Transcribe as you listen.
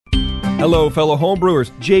Hello, fellow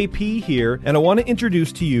homebrewers. JP here, and I want to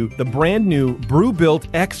introduce to you the brand new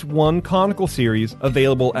Brew-Built X1 Conical Series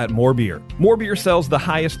available at More Beer. More Beer sells the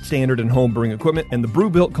highest standard in homebrewing equipment, and the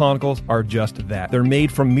Brew-Built Conicals are just that. They're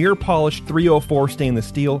made from mirror-polished 304 stainless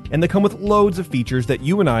steel, and they come with loads of features that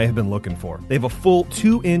you and I have been looking for. They have a full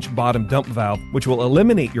 2-inch bottom dump valve, which will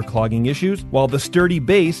eliminate your clogging issues, while the sturdy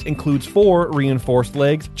base includes 4 reinforced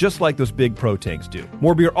legs, just like those big Pro tanks do.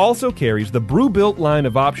 More Beer also carries the Brew-Built line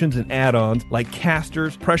of options and add-ons like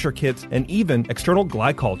casters, pressure kits, and even external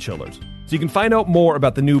glycol chillers. So you can find out more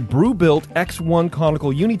about the new Brew-Built X1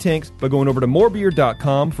 Conical Unitanks by going over to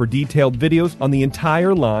morebeer.com for detailed videos on the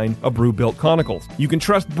entire line of Brew-Built Conicals. You can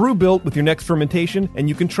trust Brew-Built with your next fermentation, and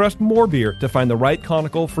you can trust More Beer to find the right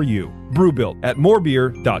conical for you. Brew-Built at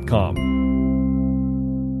morebeer.com.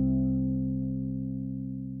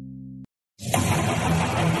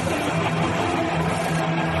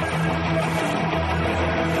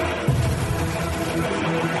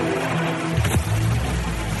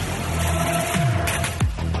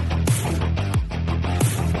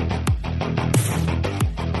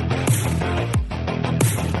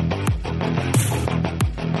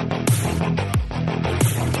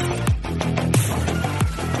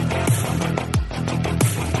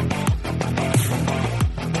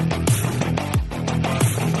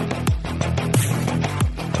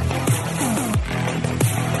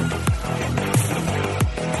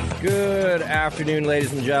 Afternoon,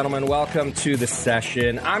 ladies and gentlemen. Welcome to the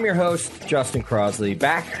session. I'm your host, Justin Crosley,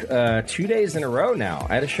 back 2 days in a row now.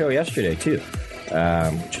 I had a show yesterday, too,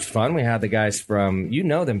 which is fun. We had the guys from, you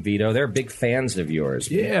know them, Vito. They're big fans of yours.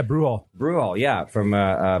 Yeah, Brewhall. Brewhall, yeah, from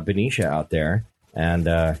Benicia out there. And,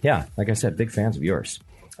 yeah, like I said, big fans of yours.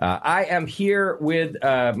 I am here with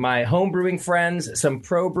my home brewing friends, some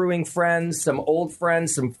pro brewing friends, some old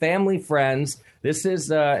friends, some family friends. This is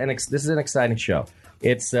an exciting show.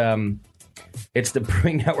 It's the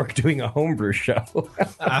Brewing Network doing a homebrew show.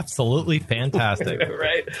 Absolutely fantastic.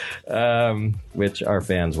 Right? Which our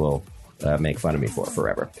fans will make fun of me for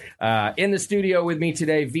forever. In the studio with me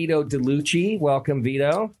today, Vito DeLucci. Welcome,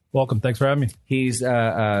 Vito. Welcome. Thanks for having me. He's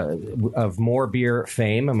of More Beer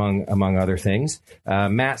fame, among other things.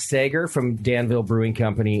 Matt Sager from Danville Brewing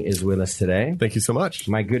Company is with us today. Thank you so much.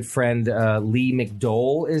 My good friend Lee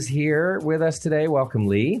McDole is here with us today. Welcome,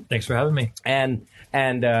 Lee. Thanks for having me.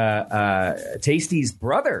 And Tasty's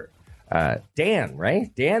brother, Dan, right?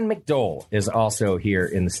 Dan McDole is also here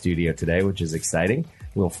in the studio today, which is exciting.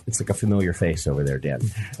 Well, it's like a familiar face over there, Dan.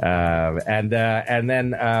 And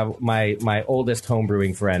then my oldest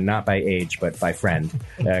homebrewing friend, not by age, but by friend,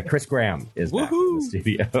 Chris Graham is back in the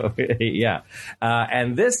studio. Yeah.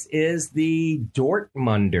 And this is the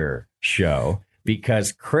Dortmunder show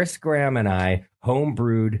because Chris Graham and I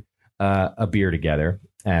homebrewed a beer together.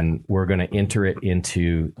 And we're going to enter it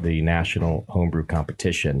into the national homebrew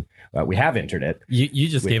competition. We have entered it. You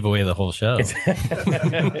just gave away the whole show.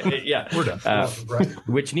 Yeah, we're done.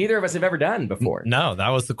 Which neither of us have ever done before. No, that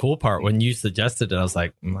was the cool part. When you suggested it, I was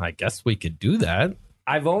like, I guess we could do that.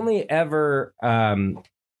 I've only ever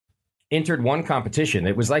entered one competition.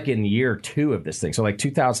 It was like in year 2 of this thing. So like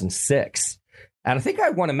 2006. And I think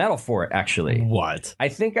I won a medal for it, actually. What? I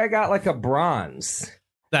think I got like a bronze.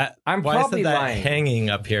 I'm why probably is that lying. Hanging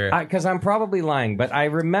up here? Because I'm probably lying, but I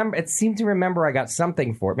remember. It seemed to remember I got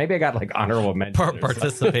something for it. Maybe I got like honorable mention.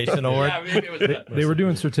 Participation award. Yeah, maybe it was that. They were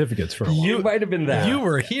doing certificates for a while. You might have been that. You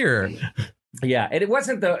were here. Yeah, and it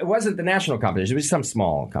wasn't the national competition. It was some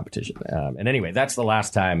small competition. And anyway, that's the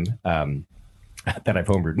last time that I've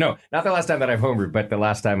homebrewed. No, not the last time that I've homebrewed, but the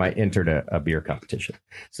last time I entered a beer competition.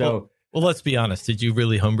 So, well, let's be honest. Did you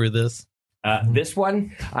really homebrew this? This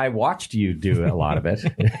one, I watched you do a lot of it.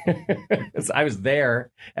 I was there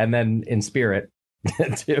and then in spirit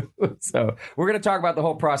too. So we're going to talk about the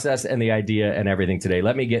whole process and the idea and everything today.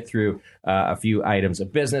 Let me get through a few items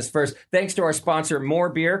of business. First, thanks to our sponsor, More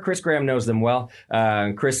Beer. Chris Graham knows them well.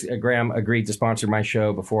 Chris Graham agreed to sponsor my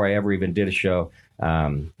show before I ever even did a show.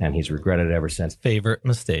 And he's regretted it ever since. Favorite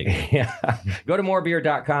mistake. Yeah. Go to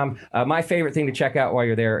morebeer.com. My favorite thing to check out while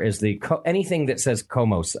you're there is anything that says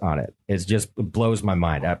Comos on it. It just blows my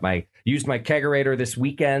mind. I used my kegerator this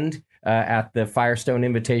weekend at the Firestone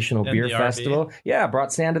Invitational Beer Festival. RV. Yeah,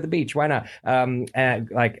 brought sand to the beach. Why not? And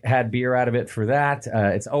had beer out of it for that.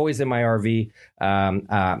 It's always in my RV.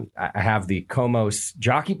 I have the Comos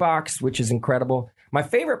jockey box, which is incredible. My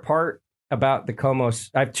favorite part about the Comos,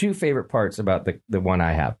 I have 2 favorite parts about the one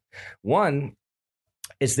I have. One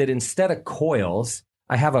is that instead of coils,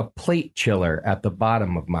 I have a plate chiller at the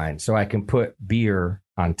bottom of mine so I can put beer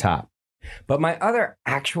on top. But my other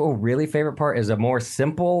actual really favorite part is a more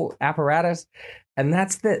simple apparatus, and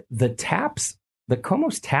that's that the taps, the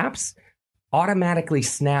Comos taps, automatically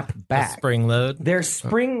snap back. Spring load. They're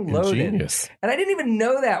spring loaded. Ingenious. And I didn't even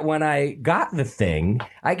know that when I got the thing.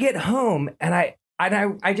 I get home and I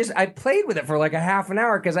played with it for like a half an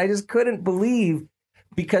hour because I just couldn't believe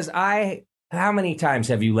how many times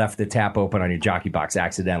have you left the tap open on your jockey box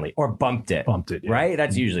accidentally or bumped it? Bumped it, yeah. Right?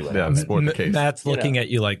 That's usually what That's happens. more the case. Matt's looking at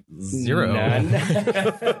you like zero. None.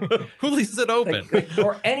 Who leaves it open?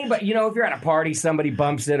 Or anybody, if you're at a party, somebody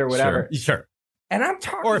bumps it or whatever. Sure. And I'm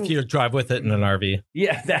talking. Or if you drive with it in an RV.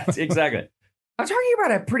 Yeah, that's exactly. I'm talking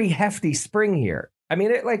about a pretty hefty spring here. I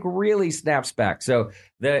mean, it like really snaps back. So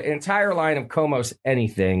the entire line of Komos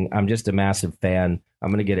anything, I'm just a massive fan. I'm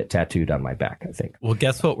going to get it tattooed on my back, I think. Well,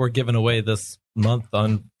 guess what we're giving away this month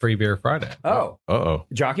on Free Beer Friday? Oh. Uh-oh.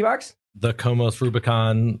 Jockey box? The Komos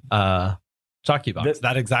Rubicon jockey box.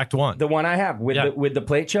 That exact one. The one I have with the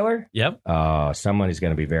plate chiller? Yep. Oh, someone is going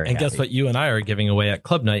to be very And happy. guess what you and I are giving away at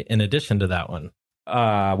Club Night in addition to that one?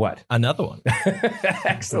 What? Another one.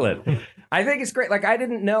 Excellent. I think it's great. Like, I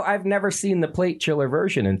didn't know. I've never seen the plate chiller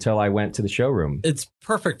version until I went to the showroom. It's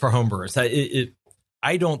perfect for homebrewers.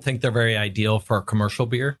 I don't think they're very ideal for a commercial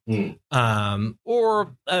beer.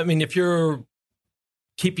 Or, I mean, if you're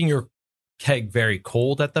keeping your keg very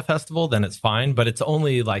cold at the festival, then it's fine. But it's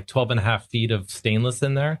only like 12 and a half feet of stainless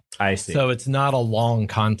in there. I see. So it's not a long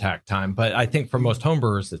contact time. But I think for most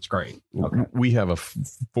homebrewers, it's great. Okay. We have a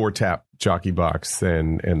 4-tap jockey box,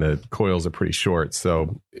 and the coils are pretty short.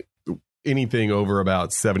 So anything over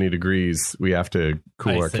about 70 degrees, we have to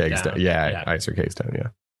cool our Ice it kegs down. down. Yeah, ice our kegs down, yeah.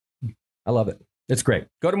 I love it. It's great.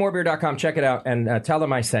 Go to morebeer.com, check it out, and tell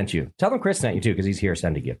them I sent you. Tell them Chris sent you, too, because he's here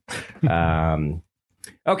sending you.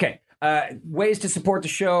 Okay. Ways to support the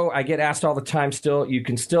show. I get asked all the time still. You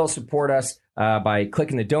can still support us by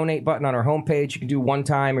clicking the donate button on our homepage. You can do one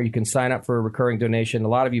time or you can sign up for a recurring donation. A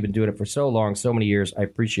lot of you have been doing it for so long, so many years. I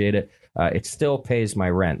appreciate it. It still pays my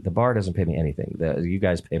rent. The bar doesn't pay me anything. You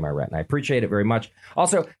guys pay my rent, and I appreciate it very much.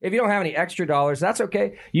 Also, if you don't have any extra dollars, that's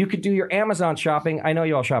okay. You could do your Amazon shopping. I know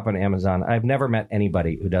you all shop on Amazon. I've never met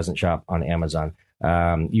anybody who doesn't shop on Amazon.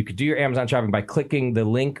 You could do your Amazon shopping by clicking the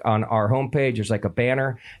link on our homepage. There's like a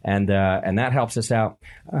banner, and that helps us out.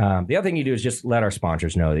 The other thing you do is just let our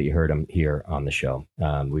sponsors know that you heard them here on the show.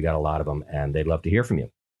 We got a lot of them, and they'd love to hear from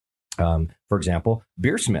you. For example,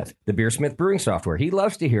 Beersmith, the Beersmith brewing software. He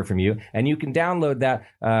loves to hear from you, and you can download that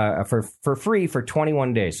for free for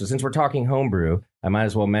 21 days. So since we're talking homebrew, I might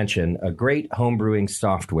as well mention a great homebrewing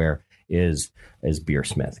software is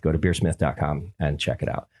Beersmith. Go to beersmith.com and check it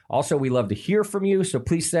out. Also, we love to hear from you, so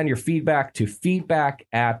please send your feedback to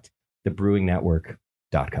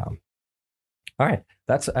feedback@thebrewingnetwork.com. All right,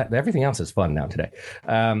 that's everything else is fun now today.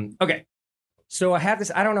 Okay, so I have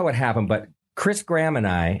this. I don't know what happened, but Chris Graham and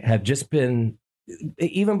I have just been,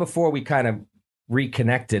 even before we kind of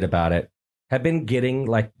reconnected about it, have been getting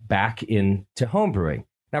like back into homebrewing.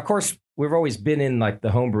 Now, of course, we've always been in like the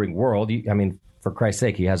homebrewing world. I mean, for Christ's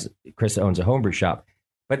sake, Chris owns a homebrew shop,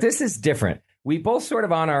 but this is different. We both sort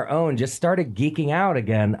of on our own just started geeking out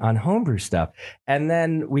again on homebrew stuff. And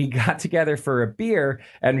then we got together for a beer.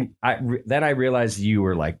 And then I realized you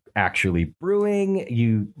were like actually brewing.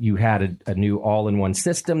 You had a new all-in-one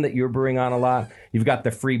system that you were brewing on a lot. You've got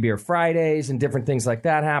the Free Beer Fridays and different things like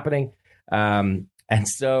that happening. And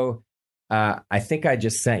so I think I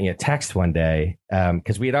just sent you a text one day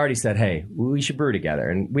because we had already said, hey, we should brew together.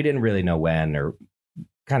 And we didn't really know when, or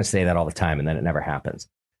kind of say that all the time. And then it never happens.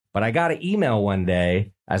 But I got an email one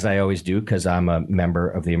day, as I always do, because I'm a member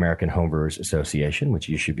of the American Homebrewers Association, which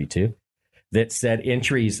you should be too, that said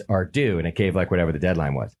entries are due, and it gave like whatever the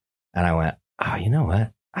deadline was. And I went, oh, you know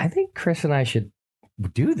what? I think Chris and I should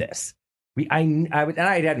do this. I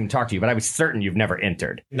hadn't talked to you, but I was certain you've never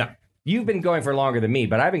entered. No. You've been going for longer than me,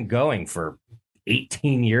 but I've been going for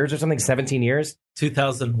 18 years or something, 17 years.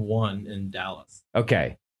 2001 in Dallas.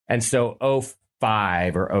 Okay. And so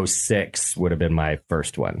 05 or 06 would have been my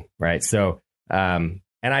first one, right? So, and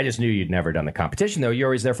I just knew you'd never done the competition, though. You're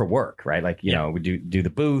always there for work, right? Like, you know, we do the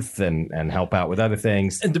booth and help out with other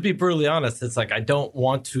things. And to be brutally honest, it's like I don't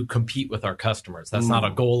want to compete with our customers. That's not a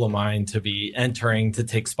goal of mine, to be entering to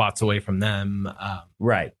take spots away from them.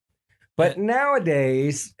 Right. But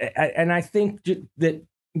nowadays, and I think that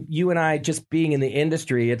you and I just being in the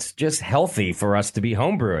industry, it's just healthy for us to be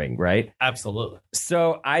homebrewing, right? Absolutely.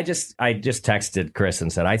 So I just texted Chris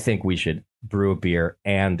and said, I think we should brew a beer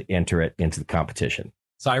and enter it into the competition.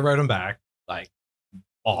 So I wrote him back, like,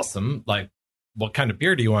 awesome. Like, what kind of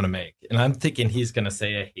beer do you want to make? And I'm thinking he's going to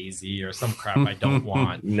say a hazy or some crap I don't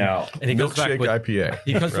want. No. And he goes back Milkshake with IPA.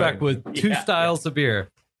 He comes back with two styles of beer.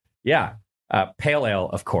 Yeah. Pale ale,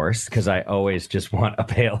 of course, because I always just want a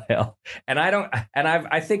pale ale. And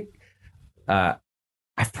I think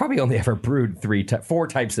I've probably only ever brewed four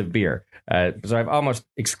types of beer. So I've almost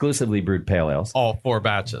exclusively brewed pale ales. All 4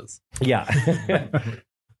 batches. Yeah.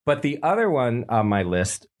 But the other one on my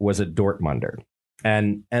list was a Dortmunder.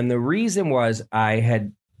 And the reason was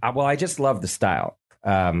I just love the style.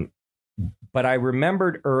 But I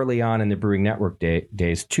remembered early on in the Brewing Network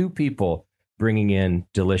days, 2 people bringing in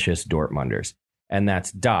delicious Dortmunders. And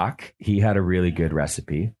that's Doc. He had a really good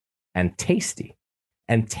recipe. And Tasty.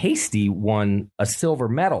 And Tasty won a silver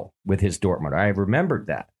medal with his Dortmunder. I remembered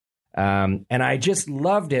that. And I just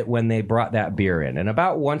loved it when they brought that beer in. And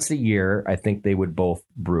about once a year, I think they would both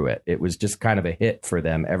brew it. It was just kind of a hit for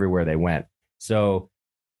them everywhere they went. So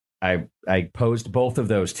I posed both of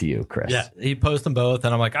those to you, Chris. Yeah, he posed them both.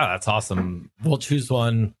 And I'm like, oh, that's awesome. We'll choose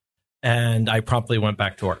one. And I promptly went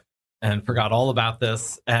back to work and forgot all about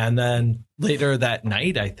this. And then later that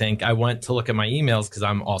night, I think I went to look at my emails because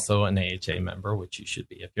I'm also an AHA member, which you should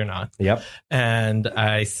be if you're not. Yep. And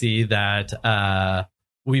I see that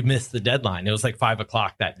we missed the deadline. It was like 5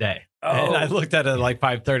 o'clock that day. Oh. And I looked at it at like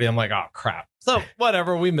 5:30. I'm like, oh, crap. So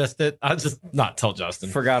whatever, we missed it. I'll just not tell Justin.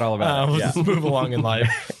 Forgot all about it. We'll Yeah. just move along in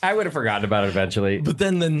life. I would have forgotten about it eventually. But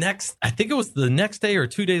then I think it was the next day or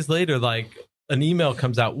 2 days later, like an email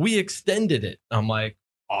comes out. We extended it. I'm like,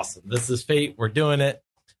 awesome. This is fate. We're doing it.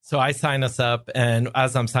 So I sign us up. And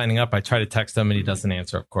as I'm signing up, I try to text him and he doesn't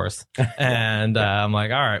answer, of course. And I'm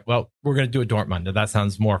like, all right, well, we're going to do a Dortmunder. That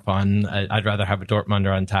sounds more fun. I'd rather have a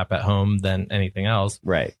Dortmunder on tap at home than anything else.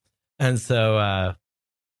 Right. And so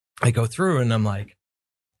I go through and I'm like,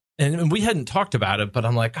 and we hadn't talked about it, but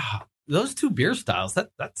I'm like, those 2 beer styles,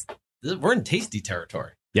 we're in tasty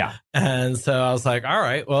territory. Yeah. And so I was like, all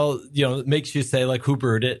right, well, it makes you say like who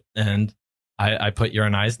brewed it. And I put your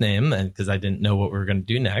and I's name because I didn't know what we were going to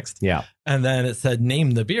do next. Yeah. And then it said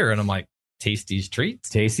name the beer. And I'm like, Tasty's Treats.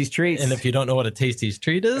 Tasty's Treats. And if you don't know what a Tasty's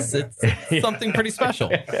Treat is, it's something pretty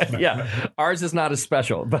special. Yeah. Ours is not as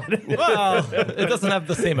special, but well, it doesn't have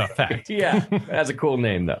the same effect. Yeah. It has a cool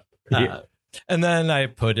name though. And then I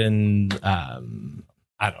put in, I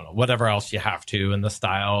don't know, whatever else you have to in the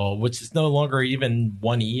style, which is no longer even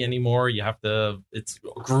 1E anymore. It's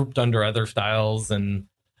grouped under other styles and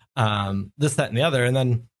this, that, and the other. And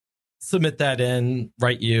then submit that in,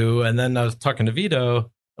 write you. And then I was talking to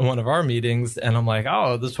Vito in one of our meetings and I'm like,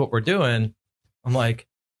 oh, this is what we're doing. I'm like,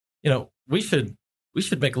 we should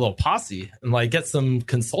make a little posse and like get some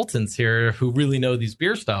consultants here who really know these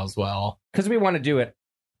beer styles well. Because we want to do it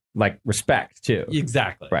like respect too.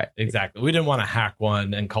 Exactly. Right. Exactly. We didn't want to hack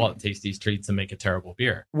one and call it Tasty's Treats and make a terrible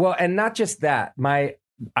beer. Well, and not just that.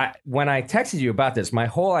 When I texted you about this, my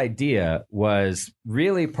whole idea was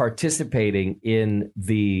really participating in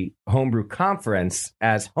the homebrew conference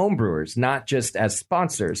as homebrewers, not just as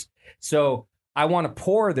sponsors. So I want to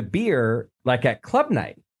pour the beer like at club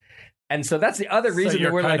night. And so that's the other reason so you're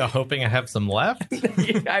that we're kind like, of hoping I have some left.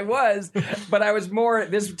 Yeah, I was, but I was more.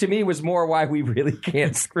 This to me was more why we really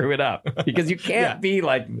can't screw it up because you can't be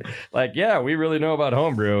like, yeah, we really know about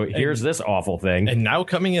homebrew. Here's this awful thing, and now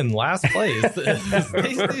coming in last place is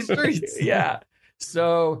Tasty Streets. Yeah.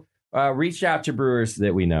 So reach out to brewers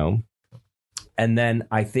that we know, and then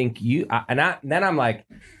I think then I'm like,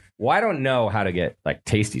 well, I don't know how to get like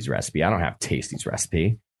Tasty's recipe. I don't have Tasty's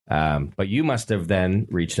recipe. But you must have then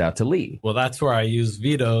reached out to Lee. Well, that's where I use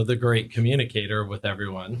Vito, the great communicator with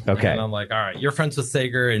everyone. Okay. And I'm like, all right, you're friends with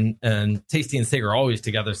Sager and Tasty and Sager are always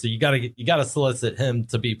together. So you gotta solicit him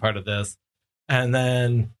to be part of this. And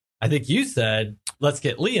then I think you said, let's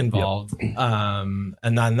get Lee involved. Yep.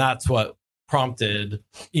 And then that's what prompted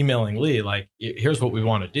emailing Lee, like, here's what we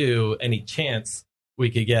want to do. Any chance we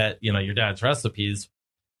could get, your dad's recipes.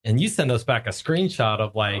 And you send us back a screenshot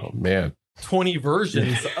of like, oh, man, 20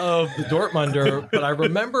 versions of the Dortmunder, but I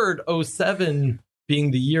remembered 07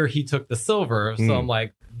 being the year he took the silver. So I'm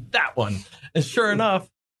like, that one. And sure enough,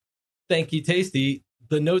 thank you, Tasty.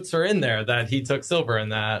 The notes are in there that he took silver in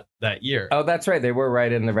that year. Oh, that's right. They were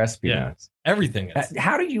right in the recipe notes. Everything is.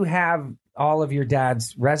 How did you have all of your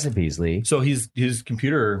dad's recipes, Lee? So his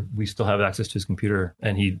computer, we still have access to his computer,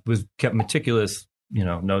 and he kept meticulous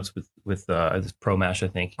notes with this Pro Mash, I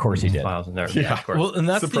think. Of course he did. Files in there. Yeah, of course. Well, and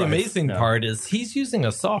that's the amazing part is he's using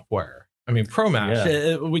a software. I mean, Pro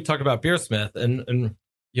Mash. We talk about Beersmith, and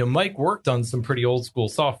Mike worked on some pretty old school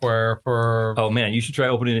software for. Oh man, you should try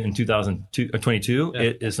opening it in 2022. Yeah.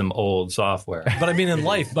 It is some old software. But I mean, in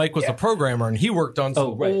life, Mike was a programmer, and he worked on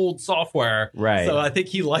some old software. Right. So I think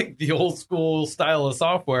he liked the old school style of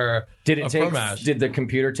software. Did it of take? ProMash. Did the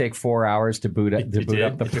computer take 4 hours to boot up? It did.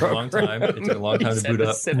 Up the It took a long time. It took a long time to boot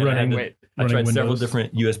up. I tried several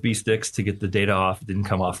different USB sticks to get the data off. It didn't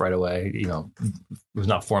come off right away. You know, it was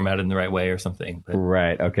not formatted in the right way or something. But,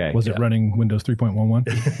 Right. Okay. Was it running Windows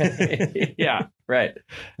 3.11? Yeah. Right.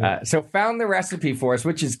 So found the recipe for us,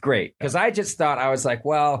 which is great because I just thought I was like,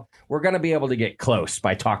 well, we're going to be able to get close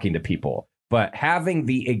by talking to people, but having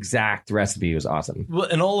the exact recipe was awesome. Well,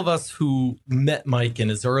 and all of us who met Mike in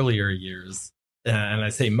his earlier years, and I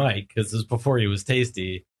say Mike because this was before he was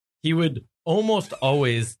Tasty, he would almost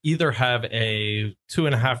always either have a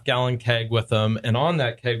 2.5 gallon keg with him, and on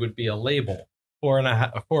that keg would be a label,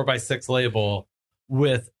 a 4x6 label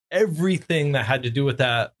with everything that had to do with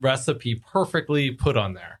that recipe perfectly put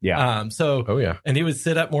on there. Yeah. Oh yeah. And he would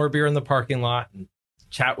sit at More Beer in the parking lot and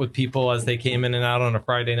chat with people as they came in and out on a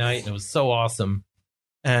Friday night, and it was so awesome.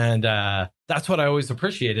 And that's what I always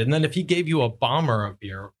appreciated. And then if he gave you a bomber of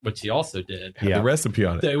beer, which he also did, Had the recipe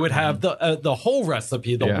on it. they would have the whole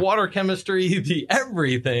recipe, the water chemistry, the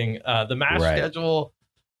everything, the mash schedule.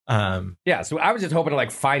 Yeah. So I was just hoping to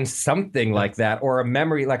like find something like that or a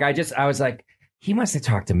memory. Like I was like, he must have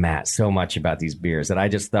talked to Matt so much about these beers that I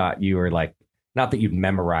just thought you were like, not that you'd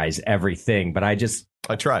memorize everything, but I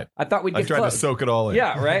tried. I thought we'd get I tried close. to soak it all in.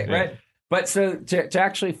 Yeah, right. But so to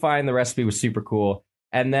actually find the recipe was super cool.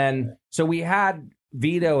 And then, so we had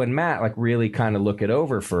Vito and Matt like really kind of look it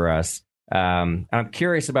over for us. I'm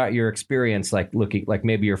curious about your experience, like looking, like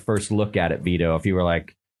maybe your first look at it, Vito, if you were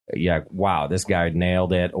like, yeah, wow, this guy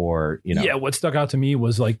nailed it, or, you know. Yeah, what stuck out to me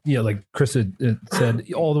was like, like Chris had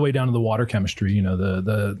said, all the way down to the water chemistry,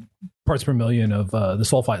 the parts per million of the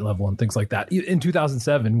sulfite level and things like that in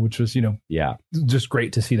 2007, which was, just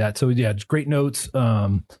great to see that. So yeah, just great notes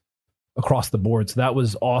across the board. So that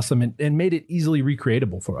was awesome and made it easily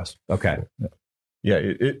recreatable for us. Okay. Yeah,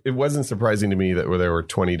 it wasn't surprising to me that there were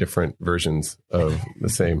 20 different versions of the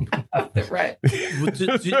same. Right.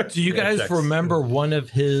 Do you guys remember one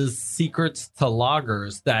of his secrets to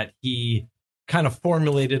lagers that he kind of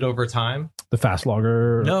formulated over time? The fast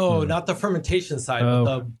lager? No, not the fermentation side, but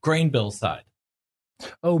the grain bill side.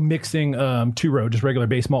 Oh, mixing two-row, just regular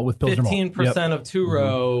base malt with Pilsner malt. 15% of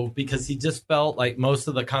two-row, because he just felt like most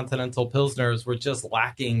of the continental Pilsners were just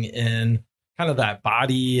lacking in kind of that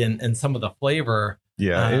body and some of the flavor.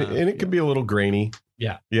 Yeah, and it can be a little grainy.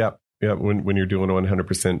 Yeah. When you're doing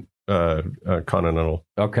 100% continental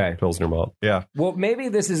Pilsner malt. Yeah. Well, maybe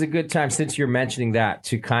this is a good time, since you're mentioning that,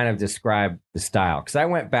 to kind of describe the style. Because I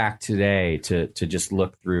went back today to just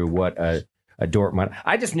look through what a Dortmunder.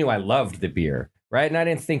 I just knew I loved the beer, right? And I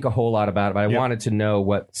didn't think a whole lot about it, but I wanted to know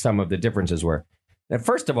what some of the differences were. And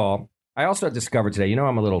first of all, I also discovered today,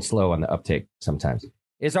 I'm a little slow on the uptake sometimes.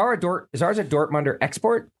 Is ours a Dortmunder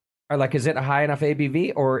export? Or like, is it a high enough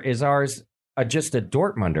ABV, or is ours just a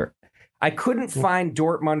Dortmunder? I couldn't find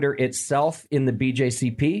Dortmunder itself in the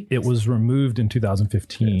BJCP. It was removed in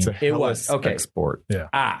 2015. It's a Helles export.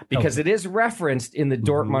 Yeah. Because it is referenced in the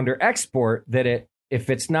Dortmunder export that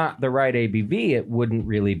if it's not the right ABV, it wouldn't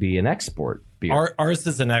really be an export beer. Ours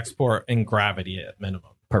is an export in gravity at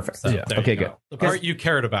minimum. Perfect. So, Okay, good. The part you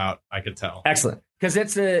cared about, I could tell. Excellent. Because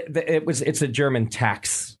it's a German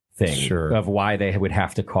tax thing of why they would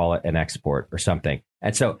have to call it an export or something.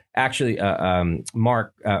 And so actually,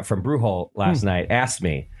 Mark from Brewhole last night asked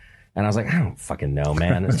me, and I was like, I don't fucking know,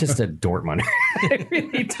 man. It's just a Dortmunder. I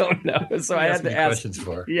really don't know. So I had to ask questions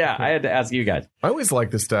for. Yeah, I had to ask you guys. I always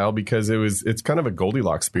like the style because it's kind of a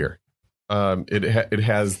Goldilocks beer. It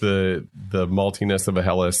has the maltiness of a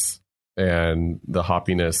Helles and the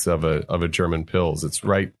hoppiness of a German Pils. It's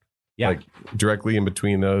right, like directly in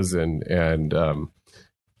between those, and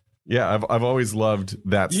I've always loved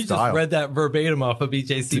that you style. You just read that verbatim off of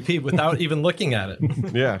BJCP without even looking at it.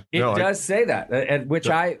 Yeah, it does say that,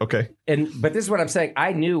 and but this is what I'm saying.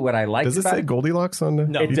 I knew what I liked. Does it say Goldilocks on the?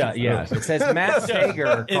 No, it does. Yeah, it says Matt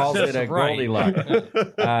Sager calls it a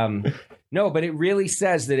Goldilocks. No, but it really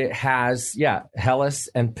says that it has Helles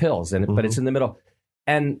and Pils, but it's in the middle,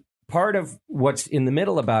 and part of what's in the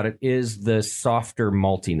middle about it is the softer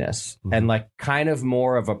maltiness and like kind of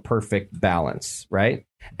more of a perfect balance, right?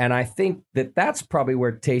 And I think that's probably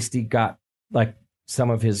where Tasty got like some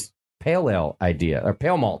of his pale ale idea or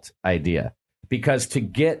pale malt idea, because to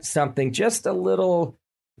get something just a little,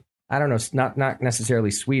 I don't know, not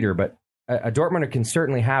necessarily sweeter, but a Dortmunder can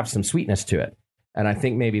certainly have some sweetness to it. And I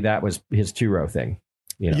think maybe that was his two-row thing.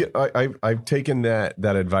 Yeah, I've taken that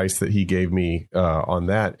advice that he gave me on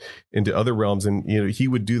that into other realms, and he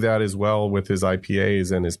would do that as well with his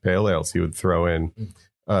IPAs and his pale ales. He would throw in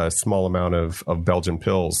a small amount of Belgian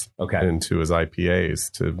Pils into his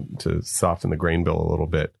IPAs to soften the grain bill a little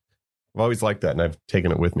bit. I've always liked that, and I've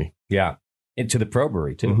taken it with me. Yeah, into the Pro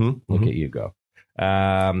Brewery too. Mm-hmm. Look at you go.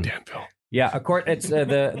 Danville. Yeah, of course. It's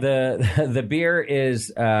the beer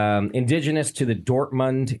is indigenous to the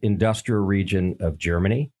Dortmund industrial region of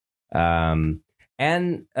Germany, and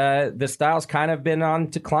the style's kind of been on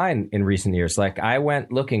decline in recent years. Like I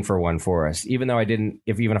went looking for one for us, even though I didn't.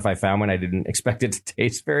 Even if I found one, I didn't expect it to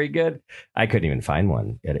taste very good. I couldn't even find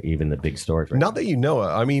one at even the big stores. Right Not that you know it.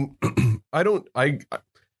 I mean,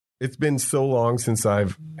 it's been so long since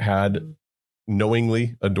I've had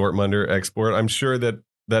knowingly a Dortmunder export. I'm sure that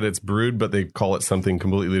it's brewed, but they call it something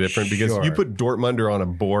completely different because you put Dortmunder on a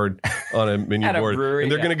board, on a menu board, brewery,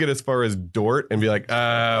 and they're going to get as far as Dort and be like,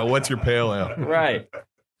 what's your pale ale? Right.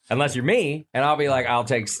 Unless you're me, and I'll be like, I'll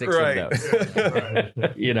take 6 of those.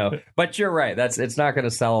 But you're right. It's not going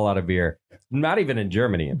to sell a lot of beer. Not even in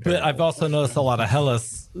Germany. Apparently. But I've also noticed a lot of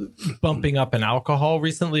Helles bumping up in alcohol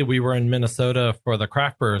recently. We were in Minnesota for the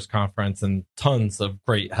Craft Brewers Conference and tons of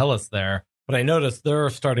great Helles there. But I noticed their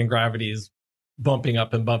starting gravities bumping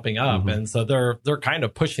up. Mm-hmm. And so they're kind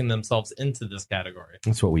of pushing themselves into this category.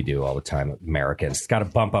 That's what we do all the time, Americans. It's got to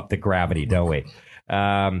bump up the gravity, don't we?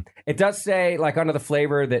 It does say, like, under the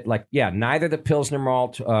flavor that, like, neither the Pilsner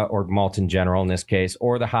malt or malt in general in this case,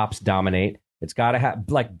 or the hops dominate. It's got to have,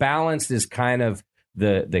 like, balance is kind of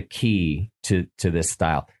the key to this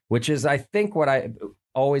style, which is, I think, what I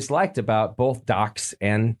always liked about both Docks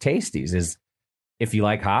and Tasties is if you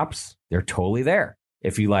like hops, they're totally there.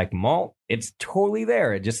 If you like malt, it's totally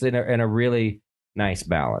there. It just in a really nice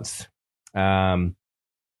balance.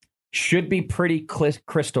 Should be pretty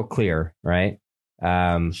crystal clear, right?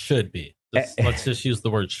 Should be. Let's just use the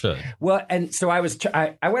word should. Well, and so I went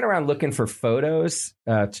around looking for photos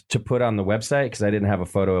to put on the website because I didn't have a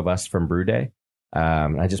photo of us from Brew Day.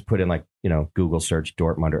 I just put in Google search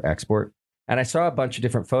Dortmunder export, and I saw a bunch of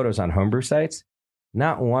different photos on homebrew sites.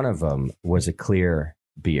 Not one of them was a clear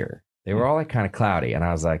beer. They were all like kind of cloudy, and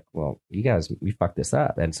I was like, "Well, you guys, we fucked this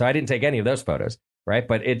up." And so I didn't take any of those photos, right?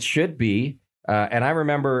 But it should be. And I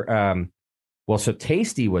remember, so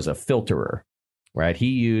Tasty was a filterer. Right, he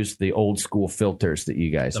used the old school filters that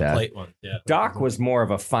you guys had. Plate one, yeah. Doc was more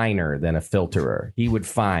of a finer than a filterer. He would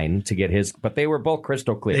fine to get his, but they were both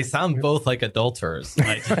crystal clear. They sound both like adulterers,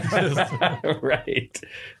 right?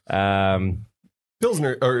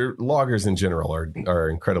 Pilsner or lagers in general are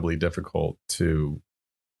incredibly difficult to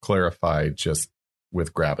clarify just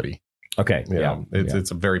with gravity. Okay,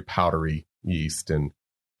 it's a very powdery yeast, and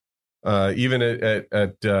even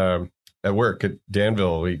at work at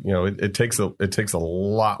Danville, it takes a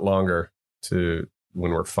lot longer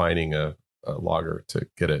when we're finding a lager to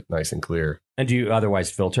get it nice and clear. And do you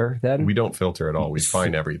otherwise filter then? We don't filter at all. We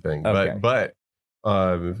fine everything. Okay. But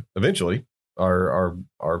eventually our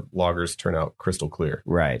lagers turn out crystal clear.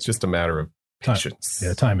 Right. It's just a matter of patience.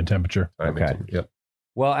 Time and temperature. Yep.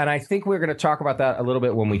 Well, and I think we're going to talk about that a little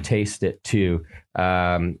bit when we taste it too.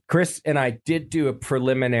 Chris and I did do a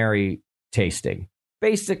preliminary tasting,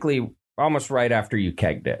 basically almost right after you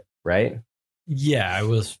kegged it, right? Yeah, I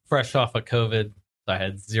was fresh off of COVID. I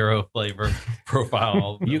had zero flavor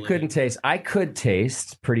profile. You couldn't taste. I could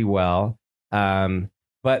taste pretty well.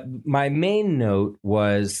 But my main note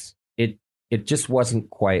was it just wasn't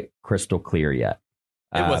quite crystal clear yet.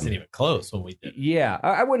 It wasn't even close when we did it. Yeah,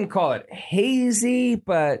 I wouldn't call it hazy,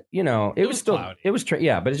 but it was still cloudy. It was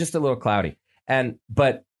but it's just a little cloudy.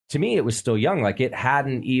 But to me, it was still young. Like it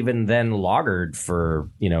hadn't even then lagered for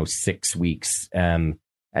 6 weeks. And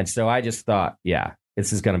so I just thought,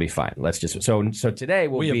 this is going to be fine. Let's just so today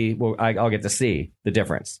I'll get to see the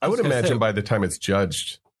difference. I would imagine by the time it's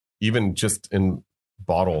judged, even just in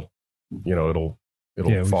bottle, it'll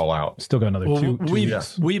fall out. Still got another two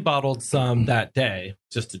weeks. We bottled some that day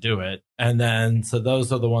just to do it. And then, so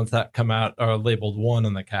those are the ones that come out are labeled 1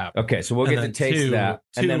 on the cap. Okay. So we'll get to taste that.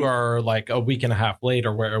 And then are like a week and a half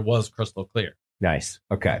later where it was crystal clear. Nice.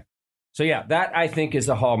 Okay. So that I think is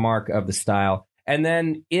a hallmark of the style. And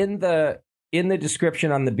then in the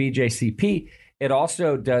description on the BJCP, it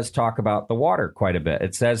also does talk about the water quite a bit.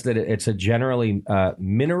 It says that it's a generally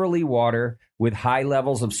minerally water with high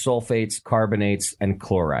levels of sulfates, carbonates, and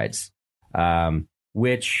chlorides,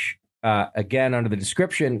 which, again, under the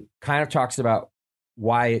description, kind of talks about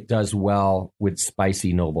why it does well with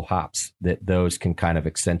spicy noble hops, that those can kind of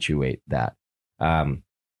accentuate that.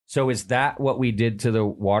 So is that what we did to the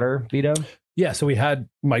water, Vito? Yeah, so we had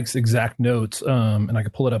Mike's exact notes, and I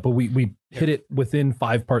could pull it up, but we hit it within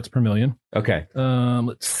 5 parts per million. Okay.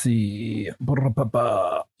 Let's see. Do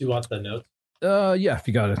you want the notes? Yeah, if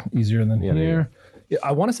you got it easier than here. Yeah,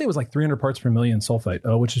 I want to say it was like 300 parts per million sulfite,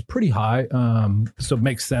 which is pretty high. So it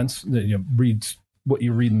makes sense that reads what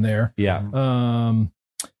you're reading there. Yeah.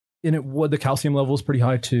 the calcium level is pretty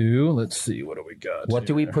high too. Let's see, what do we got? What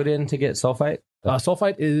do we put in to get sulfite?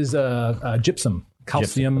 Sulfite is gypsum,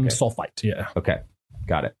 calcium sulfite. Yeah. Okay.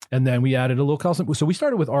 Got it. And then we added a little calcium. So we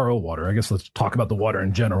started with RO water. I guess let's talk about the water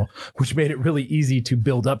in general, which made it really easy to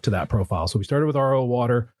build up to that profile. So we started with RO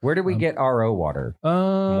water. Where did we get RO water?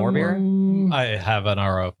 More beer? I have an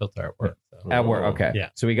RO filter at work. So. At work, okay. Yeah.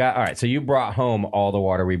 So we got, all right. So you brought home all the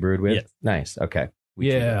water we brewed with? Yes. Nice. Okay.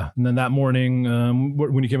 And then that morning,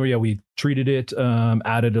 when you came over, we treated it,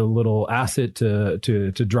 added a little acid to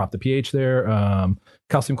drop the pH there,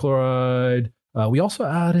 calcium chloride. We also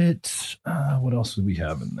added, what else did we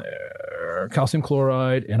have in there? Calcium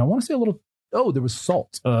chloride, and I want to say a little, there was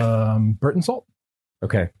salt, Burton salt.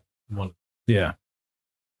 Okay. Yeah.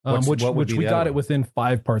 Which we got it within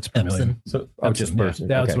 5 parts per million. So Epsom, just yeah. Burton.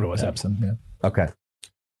 That's Okay. what it was, Epsom. Yeah. Okay.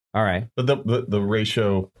 All right. But the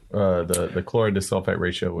ratio, the chloride to sulfite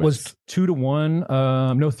ratio Was 2 to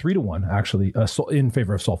 1, 3 to 1, actually, in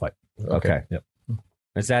favor of sulfite. Okay. Yep.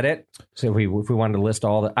 Is that it? So if we wanted to list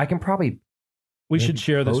all the, I can probably. We should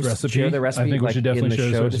share this Post- recipe. share the recipe, I think we like, should in definitely the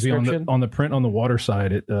share show this recipe description? on the print on the water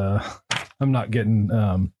side. I'm not getting.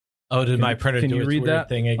 Did my printer can do you its read weird that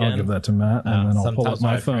thing again? I'll give that to Matt, and then I'll pull up Sometimes my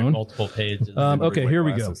I print phone. multiple pages. Okay, here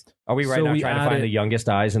we go. Are we right So now we trying to added- find the youngest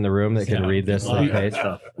eyes in the room that can read this page?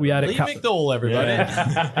 We added Lee McDowell, everybody.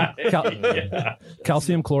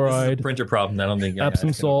 calcium chloride, Printer problem. I don't think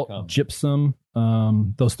Epsom salt, gypsum.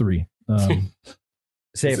 Those 3.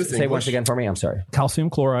 Say Is this once English? again for me. I'm sorry. Calcium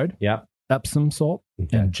chloride, Yeah. Epsom salt,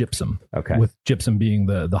 and gypsum. Okay. With gypsum being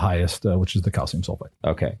the highest, which is the calcium sulfite.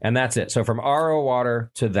 Okay. And that's it. So from RO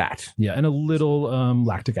water to that. Yeah, and a little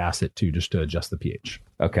lactic acid too, just to adjust the pH.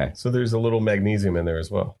 Okay. So there's a little magnesium in there as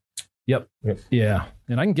well. Yep. Yeah,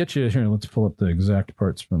 and I can get you here. Let's pull up the exact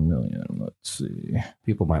parts per million. Let's see.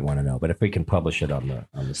 People might want to know, but if we can publish it on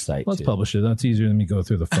the site. Let's too. publish it. That's easier than me go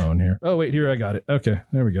through the phone here. Oh wait, here I got it. Okay,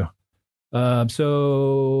 there we go.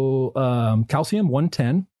 Calcium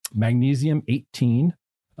 110, magnesium 18,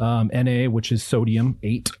 Na, which is sodium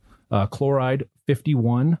 8, chloride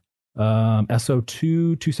 51, SO2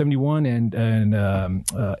 271, and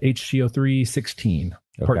HCO3 16.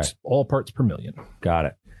 Parts, all parts per million. Got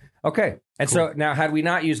it. Okay. And so now, had we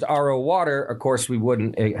not used RO water, of course, we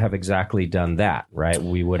wouldn't have exactly done that, right?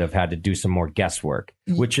 We would have had to do some more guesswork,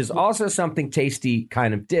 which is also something Tasty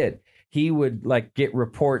kind of did. He would like get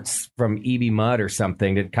reports from EB Mud or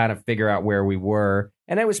something to kind of figure out where we were.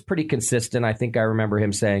 And it was pretty consistent. I think I remember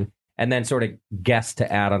him saying, and then sort of guess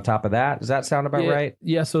to add on top of that. Does that sound about right?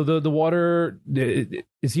 Yeah. So the water,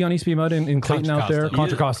 is he on EB Mud in Clayton Contra out there? Costa.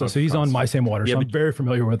 Contra Costa. So he's on my same water. So I'm very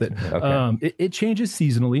familiar with it. Okay. It changes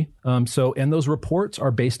seasonally. And those reports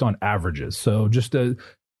are based on averages. So just if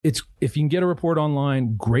you can get a report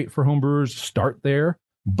online, great for homebrewers, start there.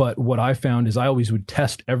 But what I found is I always would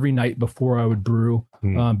test every night before I would brew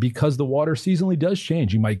because the water seasonally does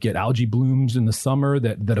change. You might get algae blooms in the summer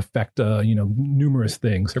that affect numerous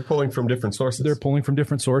things. They're pulling from different sources. They're pulling from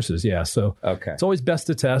different sources, yeah. So it's always best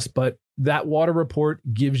to test, but that water report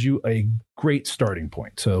gives you a great starting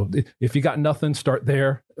point. So if you got nothing, start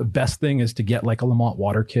there. The best thing is to get like a Lamont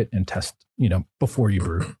water kit and test, before you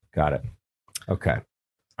brew. Got it. Okay.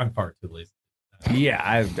 I'm far too lazy. Yeah,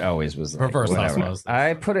 I always was like, Reverse whatever. osmosis.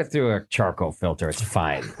 I put it through a charcoal filter. It's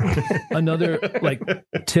fine. Another like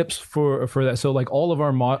tips for that. So like all of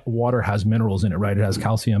our water has minerals in it, right? It has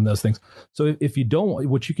calcium, those things. So if you don't,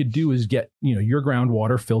 what you could do is get, your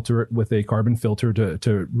groundwater, filter it with a carbon filter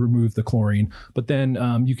to remove the chlorine. But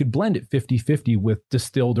then you could blend it 50-50 with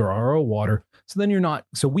distilled or RO water. So then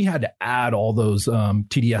so we had to add all those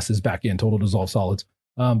TDSs back in, total dissolved solids.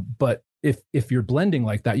 But if you're blending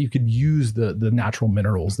like that, you could use the natural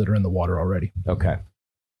minerals that are in the water already. Okay.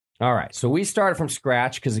 All right. So we started from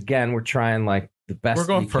scratch because, again, we're trying like the best We're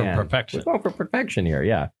going we for can. perfection. We're going for perfection here.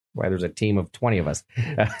 Yeah. Why there's a team of 20 of us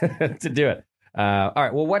to do it. All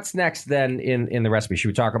right. Well, what's next then in the recipe? Should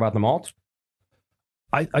we talk about the malt?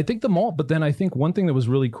 I think the malt, but then I think one thing that was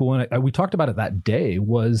really cool, and we talked about it that day,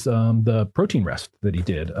 was the protein rest that he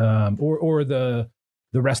did, or the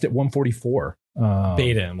rest at 144.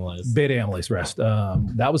 Beta amylase rest.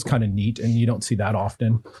 That was kind of neat, and you don't see that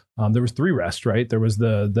often. There was 3 rests, right? There was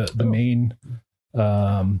the main,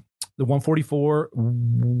 the 144,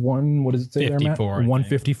 what does it say 54, there, Matt?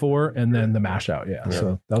 154, and then the mash out. Yeah.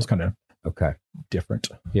 So that was kind of different.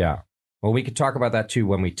 Yeah. Well, we could talk about that too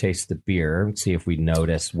when we taste the beer and see if we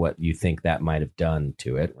notice what you think that might have done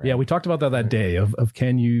to it. Right? Yeah, we talked about that day of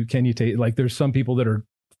can you taste, like there's some people that are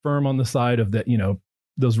firm on the side of that,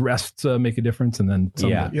 those rests make a difference, and then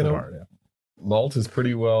some that aren't. Malt is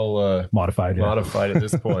pretty well modified at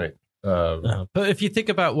this point. But if you think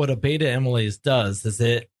about what a beta amylase does, is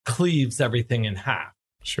it cleaves everything in half.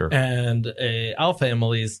 Sure. And a alpha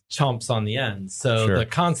amylase chomps on the end. So the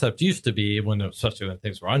concept used to be, especially when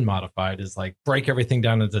things were unmodified, is like break everything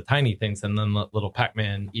down into tiny things and then let little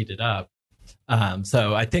Pac-Man eat it up.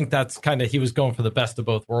 So I think that's kind of, he was going for the best of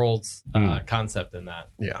both worlds concept in that.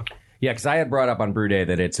 Yeah. Yeah, because I had brought up on Brew Day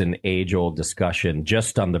that it's an age-old discussion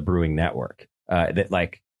just on the Brewing Network. That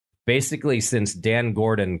like basically since Dan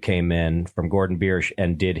Gordon came in from Gordon Biersch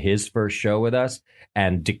and did his first show with us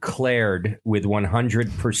and declared with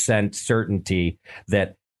 100% certainty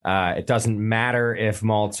that it doesn't matter if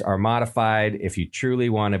malts are modified. If you truly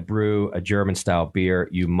want to brew a German-style beer,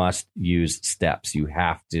 you must use steps. You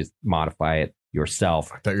have to modify it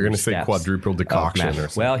yourself. I thought you were going to say quadruple decoction or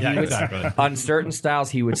something. Well, on certain styles,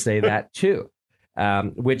 he would say that too,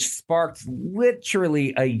 which sparked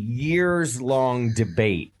literally a years-long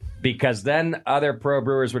debate, because then other pro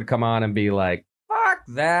brewers would come on and be like, fuck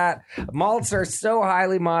that. Malts are so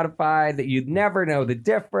highly modified that you'd never know the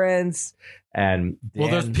difference. And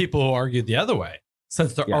there's people who argue the other way.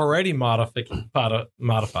 Since they're already modified,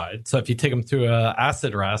 so if you take them through an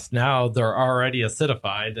acid rest, now they're already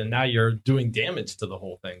acidified, and now you're doing damage to the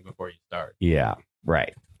whole thing before you start. Yeah,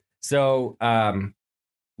 right. So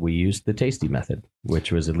we used the tasty method,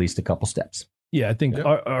 which was at least a couple steps. Yeah, I think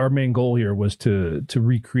our main goal here was to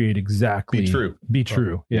recreate exactly. Be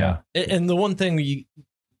true. Yeah. And the one thing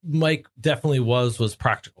Mike definitely was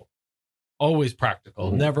practical. Always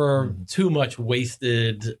practical. Never too much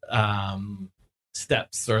wasted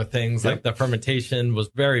steps or things. Like the fermentation was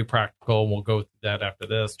very practical. We'll go through that after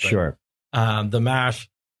this. But, sure. The mash,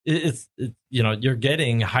 it's you're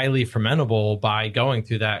getting highly fermentable by going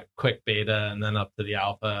through that quick beta and then up to the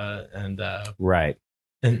alpha, and right.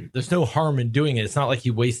 And there's no harm in doing it. It's not like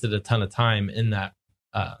he wasted a ton of time in that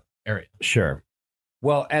area. Sure.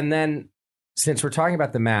 Well, and then since we're talking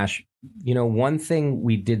about the mash, one thing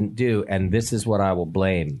we didn't do, and this is what I will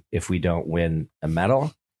blame if we don't win a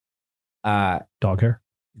medal. Dog hair.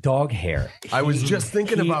 Dog hair. I was just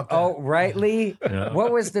thinking about that. Oh, right, Lee? Yeah.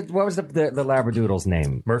 What was the Labradoodle's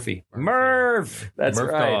name? Murphy. Murph. That's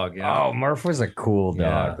Murph right. dog. Yeah. Oh, Murph was a cool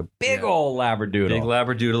dog. A big old Labradoodle. Big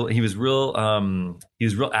Labradoodle. He was real.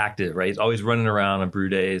 Active. Right. He's always running around on brew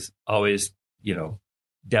days. Always,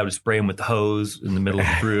 Dad would spray him with the hose in the middle of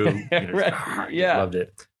the brew. Right. Yeah. Loved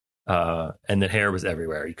it. And the hair was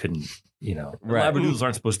everywhere. He couldn't. Right. Labradoodles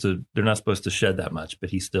aren't supposed to. They're not supposed to shed that much,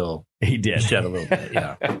 but he did shed a little bit.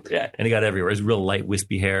 Yeah, yeah. And he got everywhere. It's real light,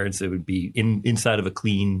 wispy hair, and so it would be inside of a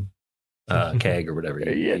clean keg or whatever.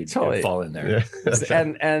 He'd totally fall in there.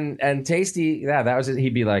 Yeah. and Tasty, that was it.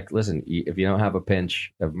 He'd be like, "Listen, if you don't have a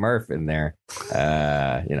pinch of Murph in there,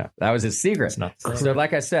 that was his secret." So,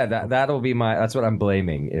 like I said, that'll be that's what I'm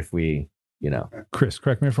blaming if we. Chris,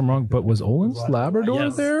 correct me if I'm wrong, but was Olin's Labrador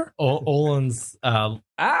there? Olin's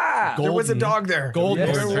there was a dog there.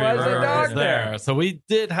 Golden there was a dog there. So we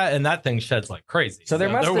did and that thing sheds like crazy. So there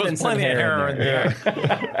must have been some hair in there.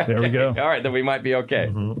 There we go. All right, then we might be okay.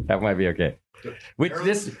 Mm-hmm. That might be okay.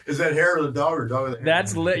 Is that hair of the dog or dog of the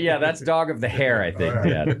hair? That's dog of the hair, I think,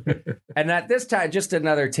 Dad. And at this time, just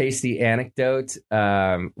another tasty anecdote,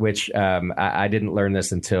 which I didn't learn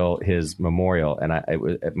this until his memorial, and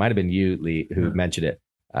it might have been you, Lee, who mentioned it.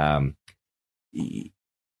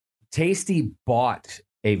 Tasty bought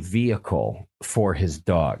a vehicle for his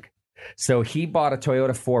dog. So he bought a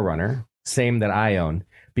Toyota 4Runner, same that I own,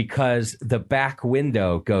 because the back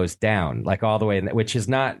window goes down like all the way, which is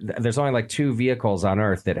not, there's only like 2 vehicles on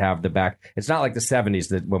earth that have the back. It's not like the 70s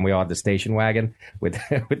that when we all had the station wagon with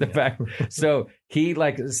the back. So he,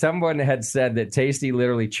 someone had said that Tasty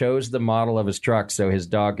literally chose the model of his truck so his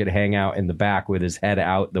dog could hang out in the back with his head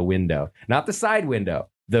out the window, not the side window,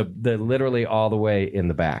 the literally all the way in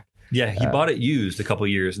the back. Yeah, he bought it used a couple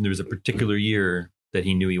of years, and there was a particular year that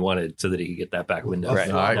he knew he wanted so that he could get that back window. Right.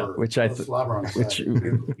 Less slobber.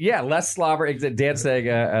 Dan's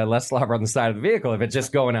saying less slobber on the side of the vehicle if it's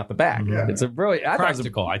just going out the back. Yeah. It's a brilliant.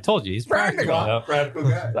 Practical. I told you he's practical. Practical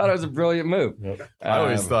guy. I thought it was a brilliant move. Yep. I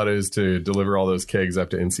always thought it was to deliver all those kegs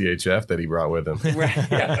up to NCHF that he brought with him. Right,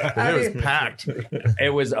 yeah. It was packed.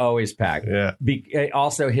 It was always packed. Yeah.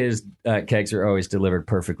 Also, his kegs are always delivered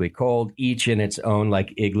perfectly cold, each in its own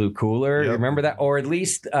igloo cooler. Yep. Remember that? Or at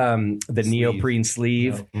least the neoprene sleeve.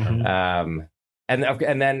 Mm-hmm.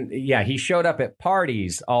 And then he showed up at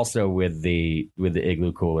parties also with the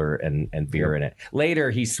igloo cooler and beer in it. Later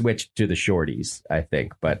he switched to the shorties, I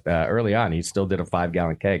think, but early on he still did a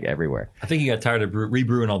 5-gallon keg everywhere. I think he got tired of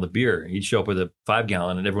rebrewing all the beer. He'd show up with a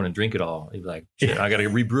 5-gallon and everyone would drink it all. He'd be like, shit, I got to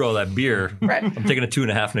rebrew all that beer. Right. I'm taking a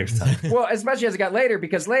 2.5 next time. Well, especially as it got later,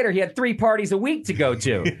 because later he had 3 parties a week to go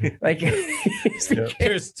to. Like,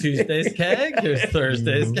 here's Tuesday's keg, here's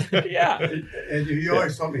Thursday's keg. Yeah. And he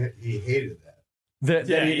always told me he hated that. I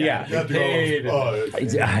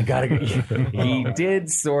gotta go. He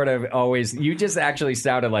did sort of always. You just actually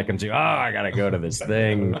sounded like him too. Oh, I gotta go to this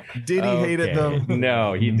thing. Did he hate it though?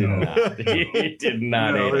 No, he did not. He did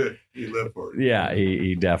not hate it. He lived for it. Yeah,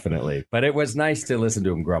 he definitely. But it was nice to listen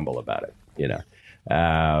to him grumble about it.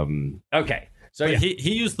 Okay, so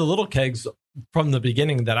he used the little kegs from the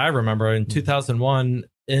beginning that I remember in 2001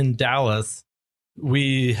 in Dallas.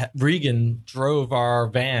 Regan drove our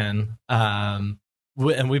van.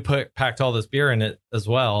 And we packed all this beer in it as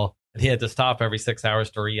well. And he had to stop every 6 hours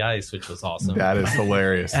to re-ice, which was awesome. That is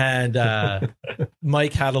hilarious. And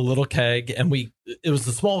Mike had a little keg, and it was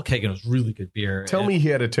a small keg, and it was really good beer. Tell me he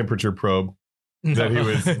had a temperature probe that he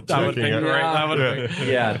was that would checking. that would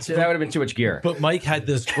have been too much gear. But Mike had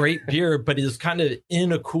this great beer, but it was kind of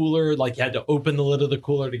in a cooler. Like you had to open the lid of the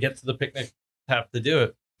cooler to get to the picnic tap to do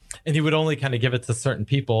it. And he would only kind of give it to certain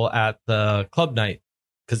people at the club night,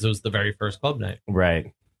 because it was the very first club night.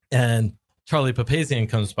 Right. And Charlie Papazian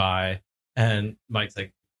comes by and Mike's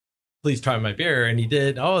like, please try my beer. And he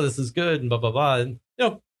did. Oh, this is good. And blah, blah, blah. And,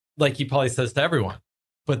 like he probably says to everyone.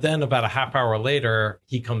 But then about a half hour later,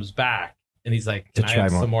 he comes back and he's like, can I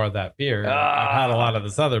have some more of that beer? I've had a lot of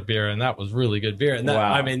this other beer and that was really good beer. And that,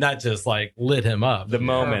 I mean, that just like lit him up. The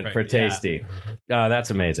moment for Tasty. Yeah.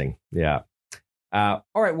 That's amazing. Yeah. All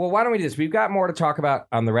right, well, why don't we do this? We've got more to talk about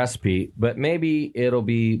on the recipe, but maybe it'll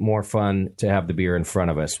be more fun to have the beer in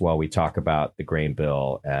front of us while we talk about the grain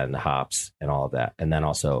bill and the hops and all of that. And then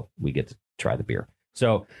also we get to try the beer.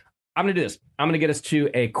 So I'm going to do this. I'm going to get us to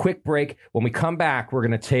a quick break. When we come back, we're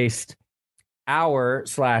going to taste I'm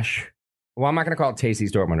not going to call it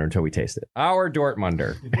Tasty's Dortmunder until we taste it. Our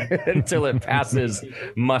Dortmunder until it passes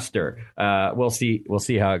muster. We'll see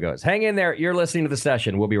how it goes. Hang in there. You're listening to The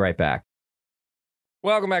Session. We'll be right back.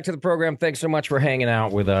 Welcome back to the program. Thanks so much for hanging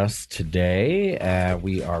out with us today.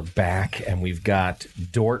 We are back, and we've got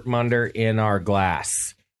Dortmunder in our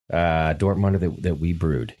glass. Dortmunder that we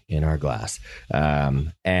brewed in our glass.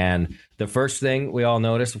 And the first thing we all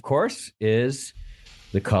notice, of course, is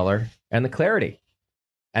the color and the clarity.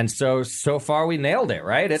 And so far we nailed it,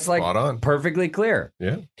 right? It's like perfectly clear.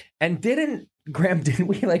 Yeah. And didn't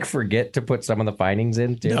we like forget to put some of the findings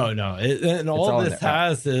in too? No. And all this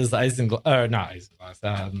has is not isinglass.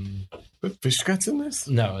 Fish guts in this?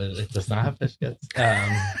 No, it does not have fish guts.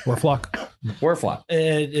 Werflock.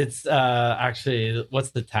 It's actually,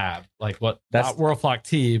 what's the tab? Like what? That's not Werflock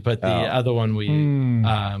tea, but the other one we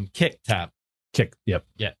Kick tab. Kick. Yep.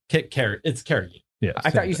 Yeah. Kick carrot. It's carrot. Yeah.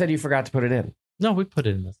 I thought you said you forgot to put it in. No, we put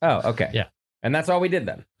it in this. Oh, okay. Yeah. And that's all we did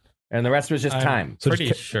then. And the rest was just time. So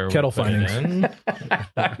pretty sure kettle findings.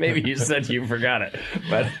 Maybe you said you forgot it,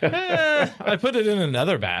 but I put it in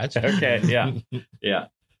another batch. Okay, yeah.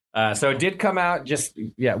 So it did come out just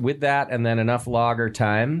with that, and then enough lager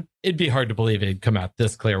time. It'd be hard to believe it'd come out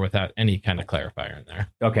this clear without any kind of clarifier in there.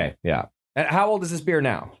 Okay, yeah. And how old is this beer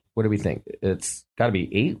now? What do we think? It's got to be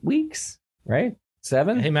 8 weeks, right?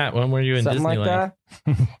 7? Hey Matt, when were you in Something Disneyland? Like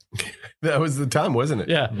that? That was the time, wasn't it?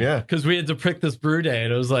 Yeah. Because we had to pick this brew day,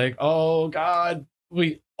 and it was like, oh God,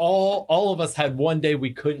 we all of us had one day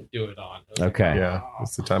we couldn't do it on. Okay. Yeah,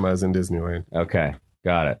 that's the time I was in Disneyland. Okay,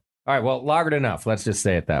 got it. All right, well, lagered enough. Let's just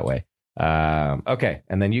say it that way. Okay,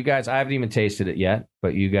 and then you guys, I haven't even tasted it yet,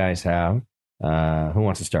 but you guys have. Who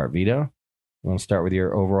wants to start? Vito? You want to start with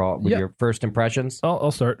your overall, your first impressions?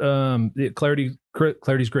 I'll start. Clarity's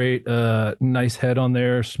great. Nice head on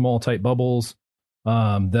there, small tight bubbles.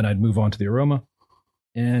 Then I'd move on to the aroma,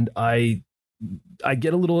 and I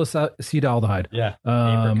get a little acetaldehyde. Yeah,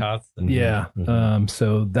 apricots.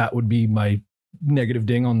 So that would be my negative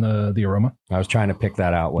ding on the aroma. I was trying to pick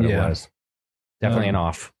that out. What it was. Definitely an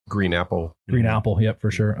off. Green apple. Yep,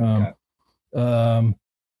 for sure.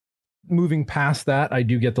 Moving past that, I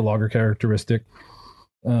do get the lager characteristic.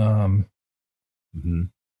 Taste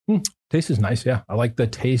is nice. Yeah, I like the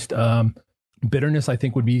taste. Bitterness, I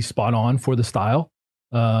think, would be spot on for the style.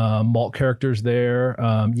 Malt characters there.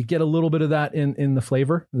 You get a little bit of that in the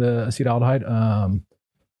flavor, the acetaldehyde.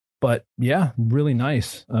 But yeah, really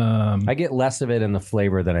nice. I get less of it in the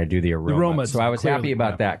flavor than I do the aroma. So I was happy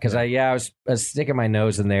about that because I was sticking my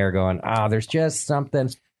nose in there going, there's just something.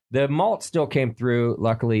 The malt still came through,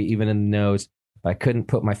 luckily, even in the nose. I couldn't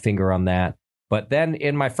put my finger on that. But then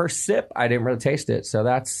in my first sip, I didn't really taste it. So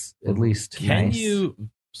that's at least Can nice. you,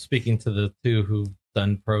 speaking to the two who've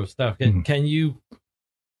done pro stuff, can you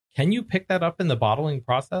pick that up in the bottling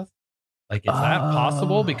process? Like, is that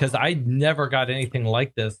possible? Because I never got anything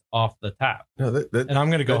like this off the tap. No, and I'm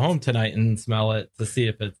going to go home tonight and smell it to see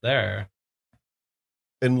if it's there.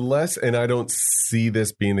 Unless, and I don't see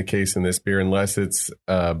this being the case in this beer, unless it's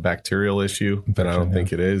a bacterial issue, but I don't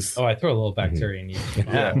think it is. Oh, I throw a little bacteria in you.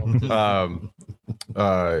 Yeah.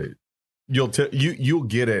 You'll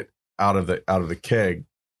get it out of the keg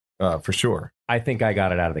for sure. I think I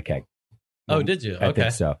got it out of the keg. Oh, did you? Okay. I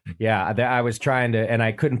think so. Yeah, I was trying to, and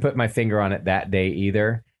I couldn't put my finger on it that day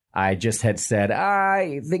either. I just had said,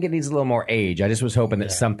 I think it needs a little more age. I just was hoping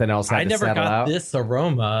that something else had to settle out. I never got this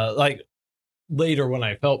aroma, like, later when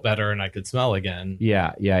I felt better and I could smell again.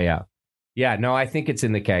 Yeah. No, I think it's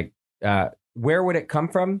in the keg. Where would it come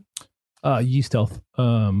from? Yeast health.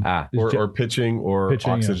 Or pitching or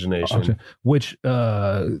oxygenation. Which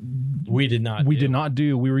we did not. We did not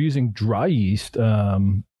do. We were using dry yeast.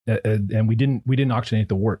 And we didn't oxygenate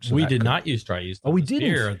the wort. So we did not use dry yeast. Oh, we didn't.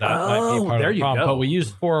 Beer. That might be part of the problem. But we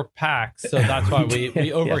used 4 packs, so that's why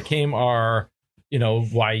we overcame our,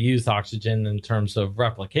 why I use oxygen in terms of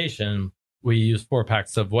replication. We used 4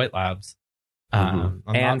 packs of White Labs.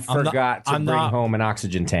 Forgot to bring home an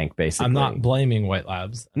oxygen tank, basically. I'm not blaming White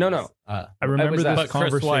Labs. No. I remember this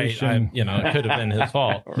conversation. Chris White, it could have been his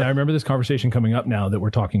fault. Yeah, I remember this conversation coming up now that we're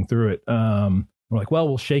talking through it. We're like, well,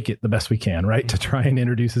 we'll shake it the best we can, right, to try and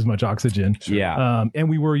introduce as much oxygen. Yeah. And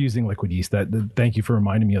we were using liquid yeast. Thank you for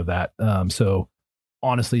reminding me of that. So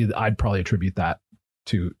honestly, I'd probably attribute that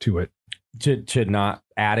to it. To not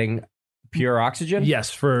adding pure oxygen? Yes,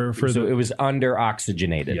 so it was under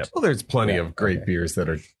oxygenated. Yep. Well, there's plenty of great beers that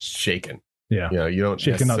are shaken. Yeah. You don't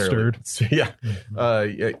shaken, not stirred. Yeah.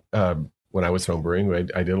 When I was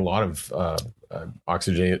homebrewing, I did a lot of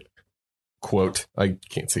oxygenated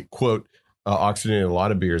oxygenated a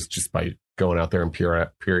lot of beers just by going out there and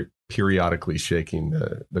periodically shaking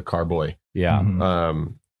the carboy. Yeah.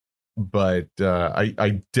 Mm-hmm. But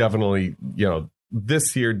I definitely,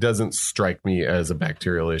 this here doesn't strike me as a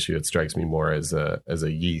bacterial issue. It strikes me more as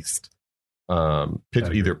a yeast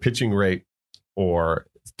either pitching rate or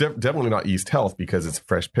it's definitely not yeast health because it's a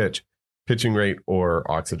fresh pitching rate or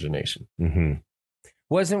oxygenation. Mm-hmm.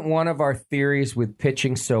 Wasn't one of our theories with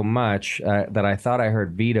pitching so much that I thought I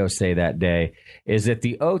heard Vito say that day is that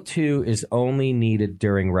the O2 is only needed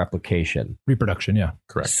during replication. Reproduction, yeah.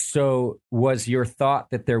 Correct. So was your thought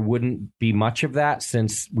that there wouldn't be much of that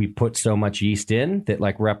since we put so much yeast in that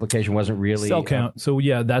like replication wasn't really... Cell count. So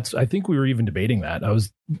yeah, I think we were even debating that.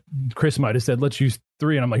 Chris might have said, let's use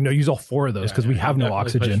 3. And I'm like, no, use all 4 of those because we have no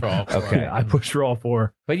oxygen. Okay. I pushed for all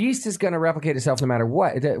 4. But yeast is going to replicate itself no matter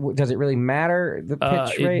what. Does it really matter, the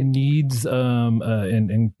pitch rate? It needs,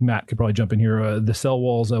 and Matt could probably jump in here, the cell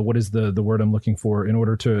walls, what is the word I'm looking for in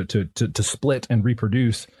order to split and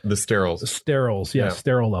reproduce? The sterols. Sterols, yes,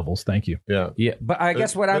 sterile levels. Thank you. Yeah. But I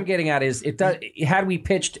guess what I'm getting at is had we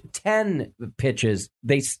pitched 10 pitches,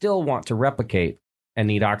 they still want to replicate and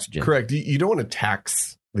need oxygen. Correct. You don't want to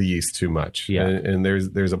tax the yeast too much. Yeah. And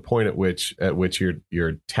there's a point at which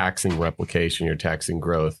you're taxing replication, you're taxing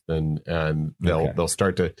growth, and they'll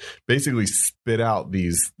start to basically spit out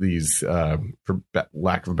these for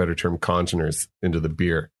lack of a better term, congeners into the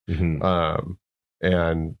beer. Mm-hmm.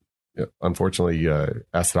 And unfortunately,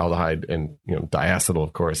 acetaldehyde and diacetyl,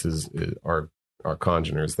 of course, are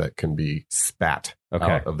congeners that can be spat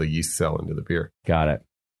out of the yeast cell into the beer. Got it.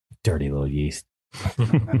 Dirty little yeast.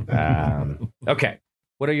 Okay.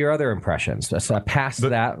 What are your other impressions? Past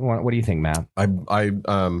that, what do you think, Matt?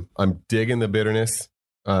 I'm digging the bitterness.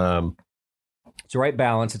 It's the right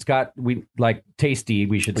balance. It's got tasty.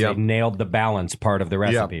 We should say nailed the balance part of the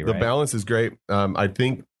recipe. Yeah, right? The balance is great. I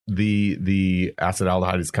think the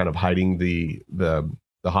acetaldehyde is kind of hiding the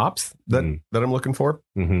hops that I'm looking for.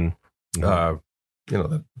 Mm-hmm.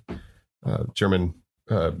 The German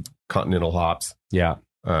continental hops. Yeah.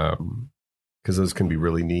 Because those can be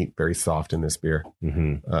really neat, very soft in this beer.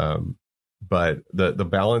 Mm-hmm. But the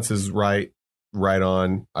balance is right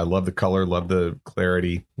on. I love the color, love the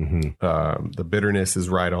clarity. Mm-hmm. The bitterness is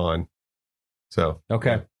right on. So okay.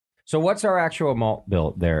 Yeah. So what's our actual malt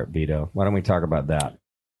bill there, Vito? Why don't we talk about that?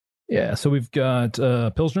 Yeah, so we've got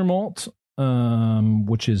Pilsner malt,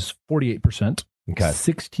 which is 48%. Okay.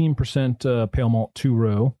 16% pale malt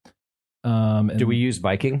 2-row. Do we use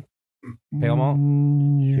Viking pale malt?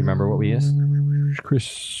 Do you remember what we used?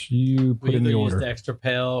 Chris, you put in the order. We used extra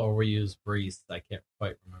pale or we used Breeze. I can't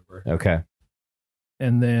quite remember. Okay.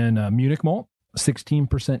 And then Munich malt,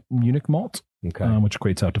 16% Munich malt, which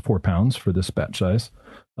equates out to 4 pounds for this batch size.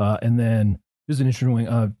 And then there's an interesting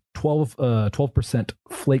one, 12%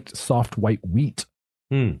 flaked soft white wheat.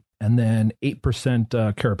 And then 8%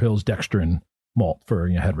 Carapils dextrin malt for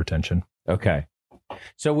head retention. Okay.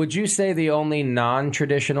 So would you say the only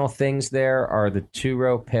non-traditional things there are the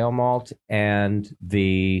 2-row pale malt and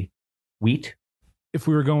the wheat? If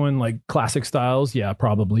we were going like classic styles, yeah,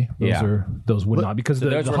 probably. Those would not, because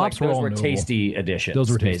the hops were tasty additions. Those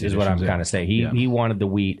were tasty is additions, what I'm kind of saying. He wanted the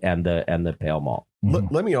wheat and the pale malt.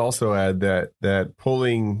 Let me also add that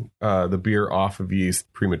pulling the beer off of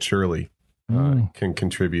yeast prematurely can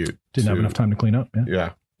contribute. Didn't have enough time to clean up.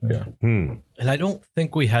 Yeah. And I don't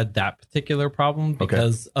think we had that particular problem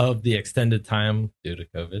because of the extended time due to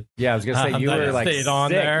COVID. Yeah, I was gonna say you were like stayed on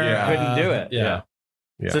sick. there. You couldn't do it. Yeah.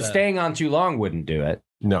 So staying on too long wouldn't do it.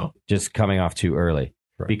 No, just coming off too early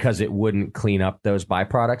because it wouldn't clean up those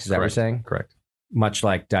byproducts. Is that what you're saying? Correct. Much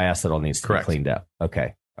like diacetyl needs to be cleaned up.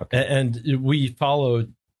 Okay. And we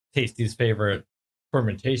followed Tasty's favorite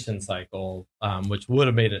fermentation cycle, which would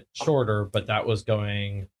have made it shorter, but that was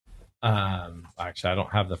going. Actually, I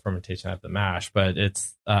don't have the fermentation, I have the mash, but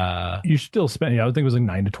it's you still spend. I would think it was like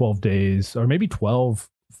 9 to 12 days, or maybe 12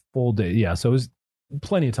 full days. Yeah, so it was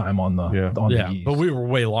plenty of time on the the yeast. But we were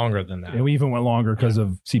way longer than that, and we even went longer because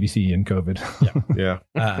of CBC and COVID.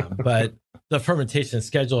 But the fermentation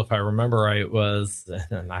schedule, if I remember right, was,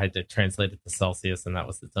 and I had to translate it to Celsius, and that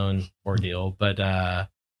was its own ordeal. But a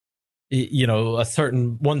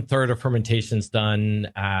certain 1/3 of fermentation's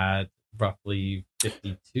done at roughly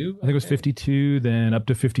 52. I think it was 52, then up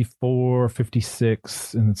to 54,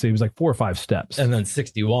 56, and say it was like 4 or 5 steps, and then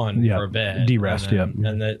 61 for a bit. De-rest,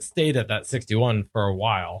 and it stayed at that 61 for a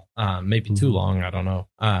while, maybe too long. I don't know.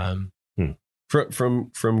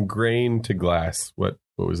 From grain to glass, what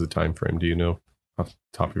was the time frame? Do you know off the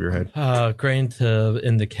top of your head? Grain to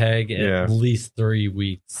in the keg at least 3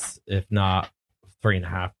 weeks, if not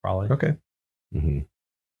 3.5, probably. Okay.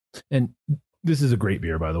 And this is a great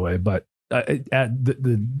beer, by the way, but at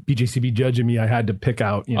the BJCB judge and me, I had to pick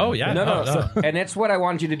out. No. And it's what I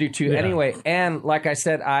wanted you to do too. Anyway, and like I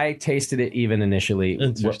said, I tasted it even initially,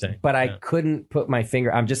 but I couldn't put my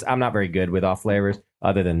finger. I'm not very good with off flavors,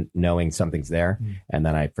 other than knowing something's there, and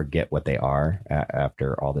then I forget what they are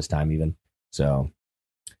after all this time, even. So,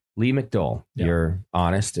 Lee McDowell, your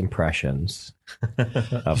honest impressions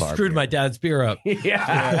of our screwed beer. My dad's beer up. Yeah.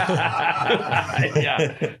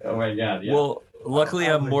 Oh my God. Yeah. Well, luckily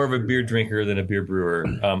I'm more of a beer drinker than a beer brewer.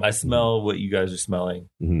 I smell what you guys are smelling.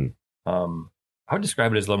 I would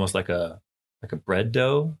describe it as almost like a bread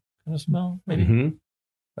dough kind of smell, maybe.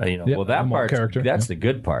 Well, that part, that's the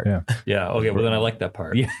good part. Yeah. Okay. Well, then I like that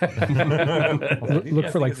part. Look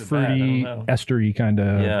for like fruity, estery kind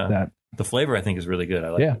of that. The flavor, I think, is really good. I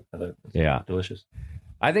like it. It's delicious.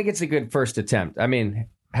 I think it's a good first attempt. I mean,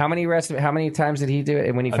 how many times did he do it?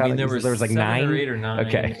 And when he found there was like 9 or 8 or 9.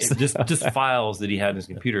 Okay, just files that he had in his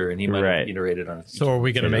computer, and he might have iterated on it. So, are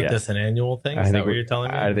we going to make this an annual thing? Is that what you're telling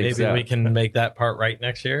me? I think maybe we can make that part right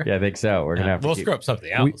next year. Yeah, I think so. We're gonna have to. We'll screw up something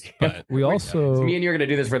else. We also me and you're going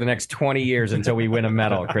to do this for the next 20 years until we win a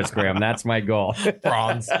medal, Chris Graham. That's my goal.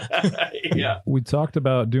 Bronze. We talked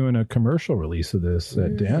about doing a commercial release of this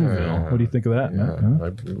at Danville. What do you think of that,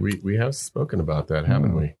 Matt? We have spoken about that,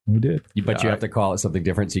 haven't we? We did. But you have to call it something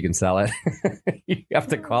different so you can sell it. You have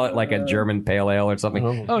to call it like a German pale ale or something.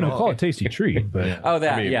 Oh no, call it Tasty Treat. But but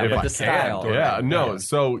the style.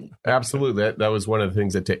 So absolutely, that was one of the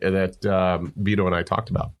things that Vito and I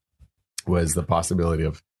talked about, was the possibility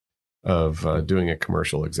of doing a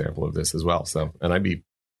commercial example of this as well. So, and I'd be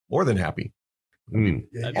more than happy.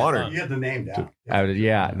 Honored. You have the name down.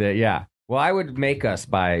 Well, I would make us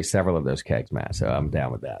buy several of those kegs, Matt. So I'm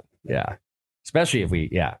down with that. Yeah, especially if we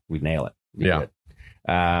nail it. Yeah.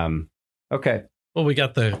 Okay. Well, we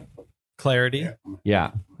got the clarity.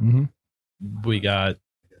 Yeah. We got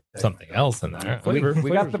something else in there. We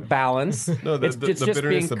got the balance. It's just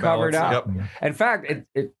being covered up. Yep. In fact,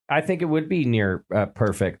 I think it would be near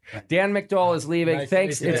perfect. Dan McDowell is leaving. Nice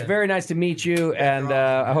Thanks. It's very nice to meet you, and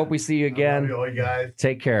I hope we see you again. Guys.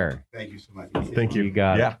 Take care. Thank you so much. Thank you. You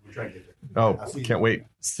got it. Oh, can't wait.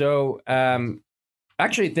 So,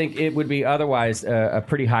 actually think it would be otherwise a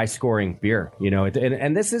pretty high scoring beer,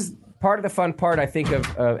 and this is part of the fun part, I think,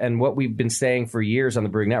 of and what we've been saying for years on the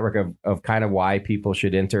Brewing Network of kind of why people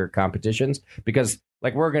should enter competitions, because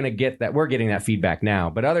like we're getting that feedback now,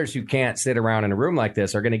 but others who can't sit around in a room like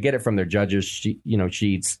this are going to get it from their judges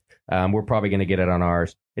sheets. We're probably going to get it on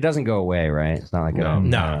ours. It doesn't go away, right? It's not like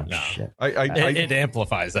no. Shit. It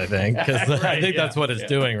amplifies, I think, because I think that's what it's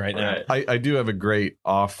doing right now. I do have a great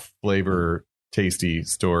off flavor tasty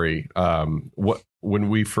story. When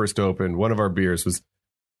we first opened, one of our beers was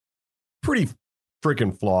pretty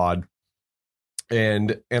freaking flawed.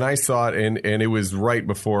 And I saw it, and it was right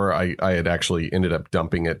before I had actually ended up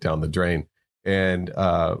dumping it down the drain. And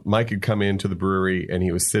Mike had come into the brewery, and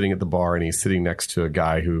he was sitting at the bar, and he's sitting next to a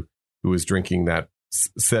guy who was drinking that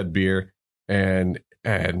said beer, and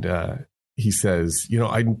he says,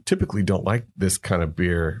 I typically don't like this kind of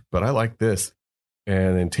beer, but I like this.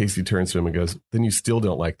 And then Tasty turns to him and goes, "Then you still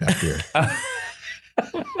don't like that beer."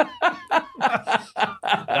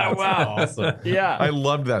 Wow. Awesome. Yeah. I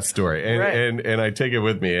loved that story, and I take it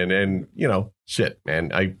with me, and shit,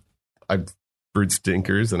 man, I've brewed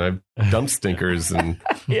stinkers and I've dumped stinkers, and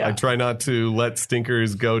I try not to let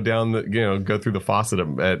stinkers go down go through the faucet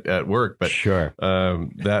at work, but sure,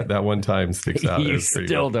 that one time sticks out. You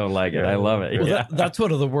still don't like it. I love it. Well, that's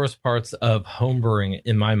one of the worst parts of homebrewing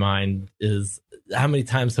in my mind is how many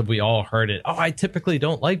times have we all heard it? Oh, I typically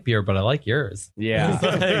don't like beer, but I like yours. Yeah. Is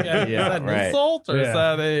that an insult or is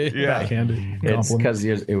that a backhanded? It's because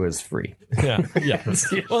it was free. Yeah.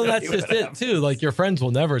 Well, that's just it too. Like your friends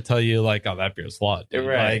will never tell you like, "Oh, that beer's flawed." Dude.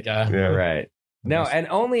 Right. Right. No, and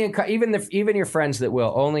only in even your friends that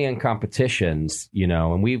will only in competitions,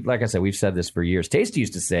 and like I said, we've said this for years. Tasty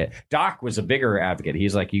used to say it. Doc was a bigger advocate.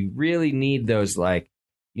 He's like, you really need those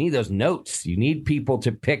you need those notes. You need people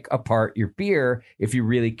to pick apart your beer if you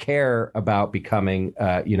really care about becoming,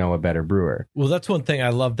 a better brewer. Well, that's one thing I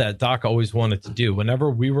love that Doc always wanted to do. Whenever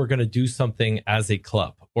we were going to do something as a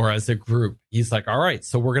club or as a group, he's like, "All right,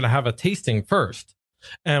 so we're going to have a tasting first,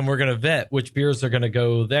 and we're going to vet which beers are going to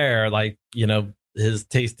go there." Like, his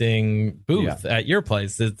tasting booth at your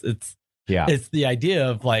place. It's the idea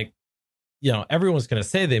of like, everyone's going to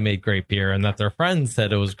say they made great beer and that their friends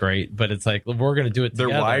said it was great, but it's like, we're going to do it together.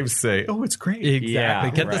 Their wives say, "Oh, it's great." Exactly. Yeah,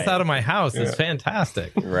 Get this out of my house. It's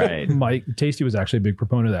fantastic. Right. Mike Tasty was actually a big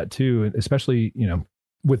proponent of that too, especially,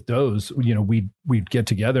 with those, we'd get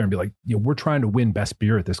together and be like, we're trying to win best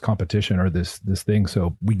beer at this competition or this thing.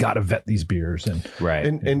 So we got to vet these beers. And right.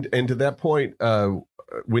 And to that point,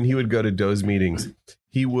 when he would go to Doe's meetings,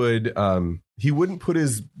 he wouldn't put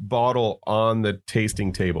his bottle on the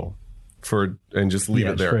tasting table and just leave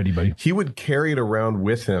it there. For anybody. He would carry it around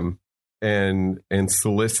with him and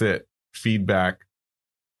solicit feedback.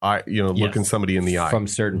 Looking somebody in the eye from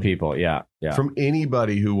certain people. Yeah. From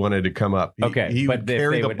anybody who wanted to come up. He would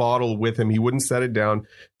carry the bottle with him. He wouldn't set it down.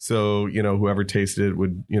 So, whoever tasted it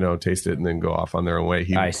would, taste it and then go off on their own way.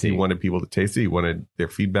 He wanted people to taste it. He wanted their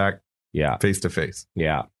feedback. Yeah. Face to face.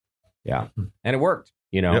 Yeah. And it worked.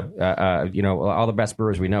 Yep. All the best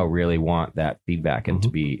brewers we know really want that feedback and to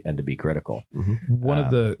be critical. Mm-hmm. One of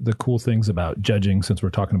the cool things about judging, since we're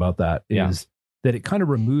talking about that, is that it kind of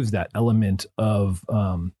removes that element of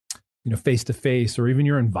face to face or even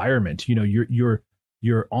your environment.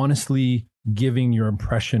 You're honestly giving your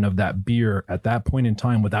impression of that beer at that point in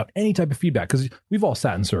time without any type of feedback, because we've all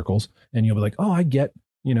sat in circles and you'll be like, "Oh, I get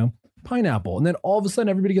pineapple," and then all of a sudden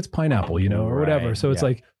everybody gets pineapple, or whatever. So it's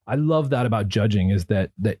like, I love that about judging, is that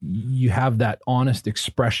you have that honest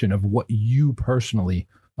expression of what you personally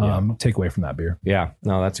take away from that beer. Yeah,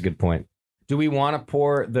 no, that's a good point. Do we want to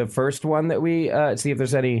pour the first one that we see if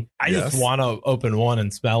there's any? I just want to open one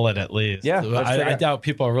and smell it at least. Yeah, I doubt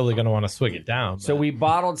people are really going to want to swig it down. So we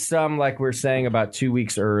bottled some, like we were saying, about 2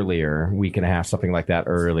 weeks earlier, week and a half, something like that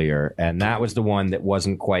earlier, and that was the one that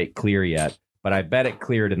wasn't quite clear yet. But I bet it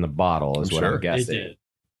cleared in the bottle, is what I'm guessing. It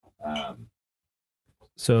did.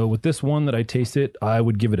 So with this one that I tasted, I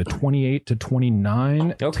would give it a 28 to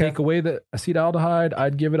 29. Okay. Take away the acetaldehyde,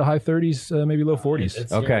 I'd give it a high 30s, maybe low 40s.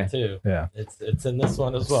 It's okay. Too. Yeah. It's in this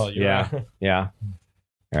one as well. Yeah. All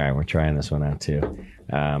right, we're trying this one out too.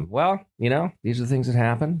 These are the things that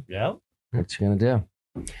happen. Yeah. What you gonna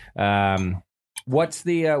do? What's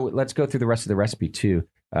the? Let's go through the rest of the recipe too.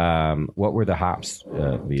 What were the hops?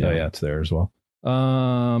 It's there as well.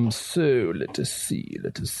 So let us see.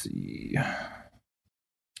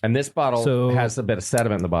 And this bottle has a bit of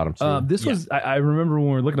sediment in the bottom too. This was, I remember when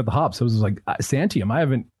we were looking at the hops, it was like Santium. I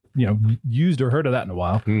haven't, used or heard of that in a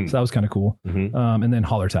while. So that was kind of cool. Mm-hmm. And then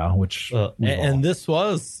Hallertau, which and this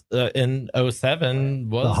was in 07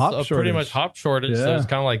 was pretty much hop shortage. So it's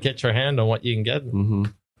kind of like get your hand on what you can get. Mm-hmm.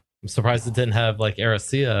 I'm surprised it didn't have like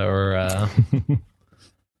Aracia or.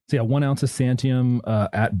 So 1 ounce of Santium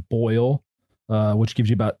at boil, which gives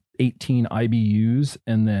you about 18 IBUs,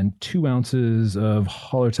 and then 2 ounces of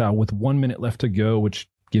Hallertau with 1 minute left to go, which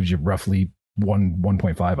gives you roughly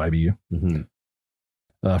 1.5 IBU. Mm-hmm.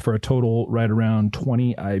 For a total right around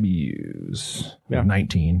 20 IBUs.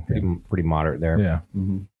 19. Pretty moderate there. Yeah.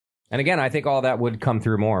 Mm-hmm. And again, I think all that would come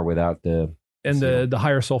through more without the And the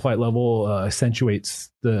higher sulfite level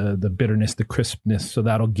accentuates the bitterness, the crispness. So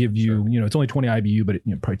that'll give you, it's only 20 IBU, but it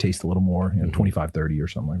probably tastes a little more, 25, 30 or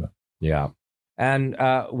something like that. Yeah. And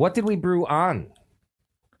what did we brew on?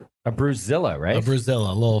 A Brewzilla, right? A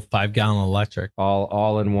Brewzilla, a little 5-gallon electric.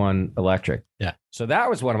 All in one electric. Yeah. So that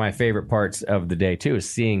was one of my favorite parts of the day, too, is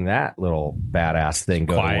seeing that little badass thing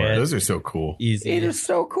go to work. Those are so cool. Easy. It is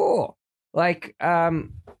so cool. Like, I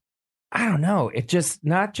don't know. It just,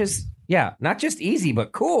 not just easy,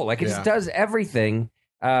 but cool. Like, it just does everything.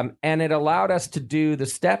 And it allowed us to do the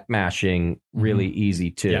step mashing really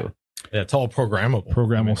easy, too. Yeah. It's all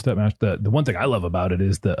programmable step mash. The one thing I love about it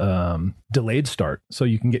is the delayed start, so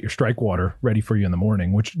you can get your strike water ready for you in the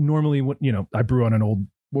morning. Which normally, I brew on an old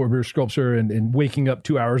Warbeer sculpture and waking up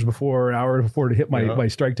 2 hours before, an hour before to hit my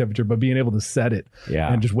strike temperature. But being able to set it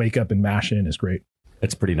and just wake up and mash in is great.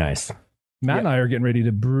 It's pretty nice. Matt and I are getting ready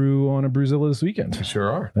to brew on a Brewzilla this weekend. We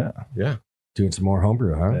sure are. Yeah. Doing some more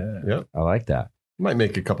homebrew, huh? Yeah. I like that. Might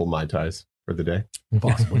make a couple Mai Tais for the day.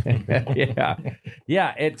 Possibly. Yeah.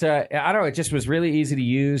 It I don't know. It just was really easy to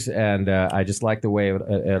use, and I just liked the way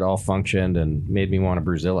it all functioned and made me want to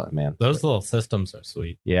Brewzilla, man. Those little systems are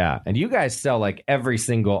sweet. Yeah, and you guys sell like every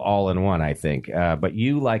single all-in-one, I think, but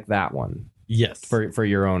you like that one. Yes, for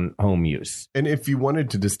your own home use. And if you wanted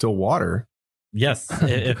to distill water. Yes,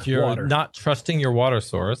 if you're not trusting your water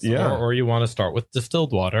source, or you want to start with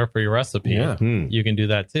distilled water for your recipe, you can do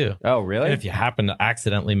that too. Oh, really? And if you happen to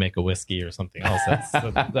accidentally make a whiskey or something else, that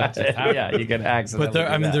just happens. Yeah, you can accidentally.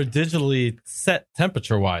 But they're digitally set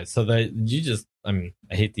temperature wise, so that you just. I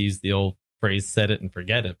hate to use the old phrase "set it and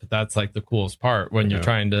forget it," but that's like the coolest part when you're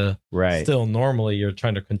trying to still normally you're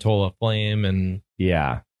trying to control a flame and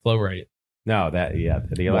flow rate. No,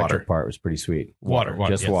 the electric part was pretty sweet. Water.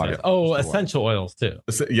 Just yes, water. Yes. Oh, just essential oils too.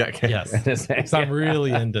 Yes. So I'm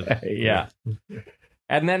really into that. Yeah.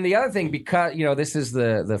 And then the other thing, because this is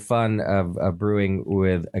the fun of brewing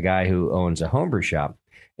with a guy who owns a homebrew shop,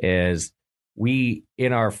 is in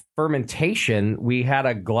our fermentation we had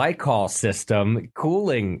a glycol system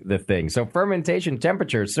cooling the thing. So fermentation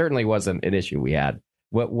temperature certainly wasn't an issue we had.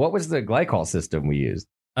 What was the glycol system we used?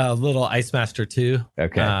 A little Ice Master 2.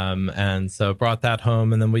 Okay. And so brought that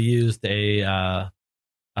home, and then we used a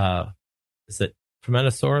is it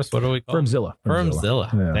Fermentosaurus? What do we call it?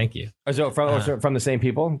 Firmzilla. Yeah. Thank you. So from the same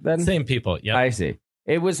people then? Same people, yeah. I see.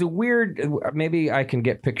 It was a weird, maybe I can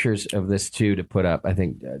get pictures of this too to put up. I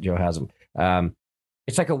think Joe has them.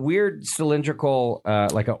 It's like a weird cylindrical,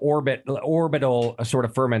 like an orbital sort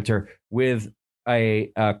of fermenter with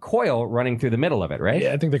a coil running through the middle of it, right?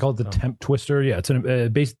 Yeah, I think they call it the temp twister. Yeah,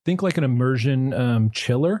 it's think like an immersion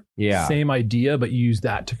chiller. Yeah, same idea, but you use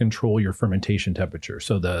that to control your fermentation temperature.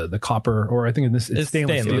 So the copper, or I think in this it's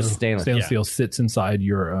stainless steel sits inside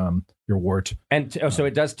your wort, and so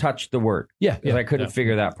it does touch the wort. Yeah, I couldn't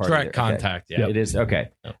figure that part. Direct contact. Okay. Yeah, it is okay.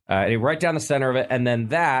 Right down the center of it, and then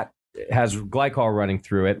that has glycol running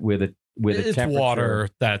through it with a temperature. Water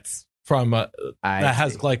that's from that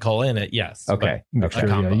has glycol in it. Yes. Okay. Mixture,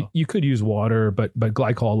 yeah. You could use water, but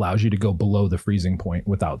glycol allows you to go below the freezing point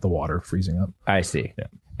without the water freezing up. I see. Yeah.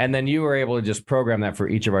 And then you were able to just program that for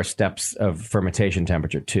each of our steps of fermentation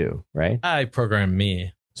temperature too, right? I programmed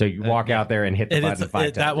me. So you walk out there and hit the button 5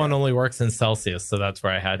 times. That one only works in Celsius, so that's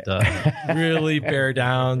where I had to really bear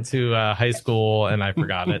down to high school, and I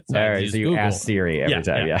forgot it. So, so you ask Siri every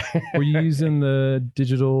time, yeah. Were you using the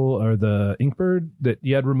digital or the Inkbird that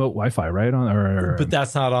you had remote Wi-Fi, right? But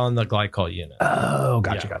that's not on the glycol unit. Oh,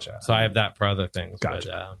 gotcha. So I have that for other things.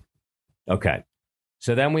 Gotcha. Okay.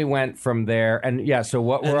 So then we went from there, and so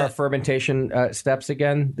what were our fermentation steps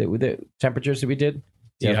again? The temperatures that we did?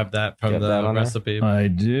 Do you have that from the recipe? I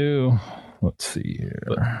do. Let's see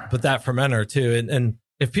here. But that fermenter too. And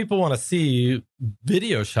if people want to see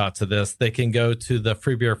video shots of this, they can go to the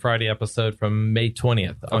Free Beer Friday episode from May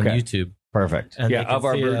 20th on YouTube. Perfect. And of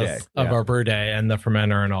our brew day. Of our brew day and the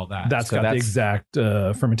fermenter and all that. That's got the exact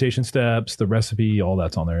fermentation steps, the recipe, all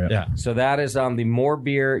that's on there. Yeah. So that is on the More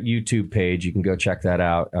Beer YouTube page. You can go check that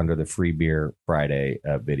out under the Free Beer Friday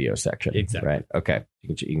video section. Exactly. Right. Okay.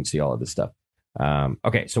 You can see all of this stuff.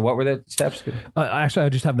 Okay, so what were the steps? Actually, I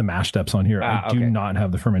just have the mash steps on here. I do not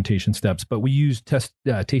have the fermentation steps, but we use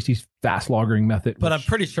Tasty's fast lagering method. But I'm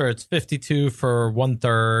pretty sure it's 52 for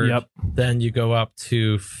 1/3. Yep. Then you go up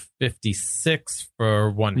to 56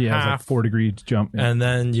 for 1/2. Yeah, it's like 4 degrees jump. Yeah. And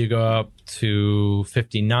then you go up to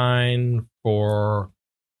 59 for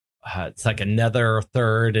it's like another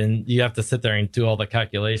third, and you have to sit there and do all the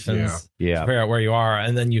calculations to figure out where you are,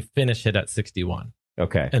 and then you finish it at 61.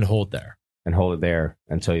 Okay, and hold there. And hold it there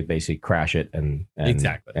until you basically crash it and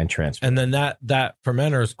exactly and transfer. And then that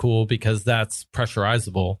fermenter is cool because that's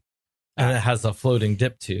pressurizable. and it has a floating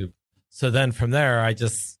dip tube. So then from there, I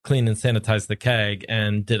just cleaned and sanitized the keg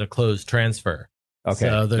and did a closed transfer. Okay.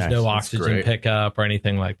 So there's no That's oxygen great. pickup or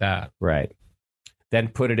anything like that. Right. Then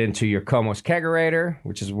put it into your Comos kegerator,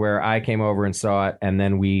 which is where I came over and saw it, and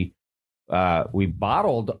then we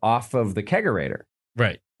bottled off of the kegerator.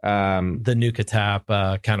 Right. The Nuka Tap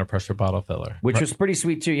counter pressure bottle filler, which was pretty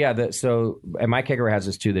sweet too. Yeah. And my kegerator has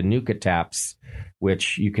this too, the Nuka Taps,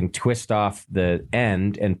 which you can twist off the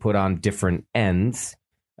end and put on different ends.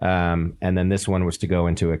 And then this one was to go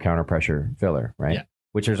into a counter pressure filler, right? Yeah.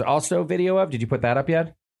 Which there's also video of. Did you put that up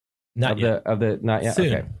yet? Not yet. Not yet.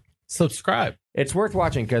 Soon. Okay. Subscribe. It's worth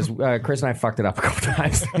watching because Chris and I fucked it up a couple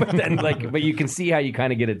times, but you can see how you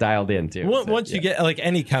kind of get it dialed in too. Once you get like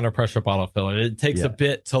any counter pressure bottle filler, it takes a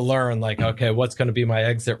bit to learn. Like, okay, what's going to be my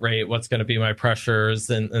exit rate? What's going to be my pressures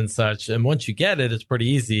and such. And once you get it, it's pretty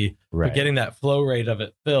easy. Right. But getting that flow rate of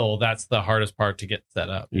it fill, that's the hardest part to get set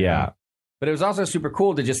up. Yeah. But it was also super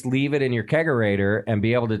cool to just leave it in your kegerator and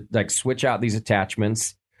be able to like switch out these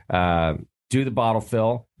attachments, do the bottle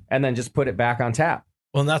fill, and then just put it back on tap.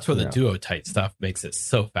 Well, and that's where the Duo-Tight stuff makes it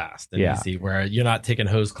so fast and easy, where you're not taking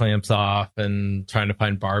hose clamps off and trying to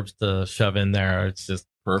find barbs to shove in there. It's just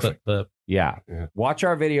perfect. Yeah. Watch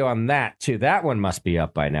our video on that too. That one must be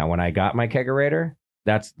up by now. When I got my kegerator,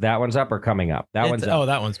 that one's up or coming up. That one's up. Oh,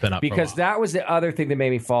 that one's been up because for a while. That was the other thing that made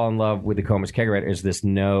me fall in love with the Comos kegerator is this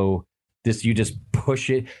you just push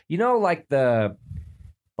it. You know, like the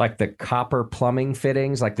copper plumbing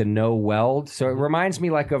fittings, like the no weld. So it reminds me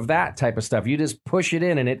like of that type of stuff. You just push it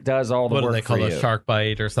in and it does all the work for you. What do they call a shark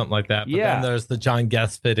bite or something like that? But then there's the John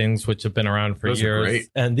Guest fittings, which have been around for Those years. are great.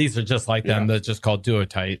 And these are just like them. They're just called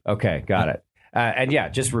Duo-Tight. Okay, got it. And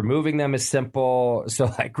just removing them is simple. So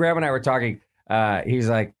like Graham and I were talking, he's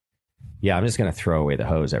like, yeah, I'm just going to throw away the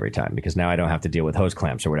hose every time because now I don't have to deal with hose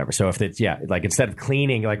clamps or whatever. So if it's, like instead of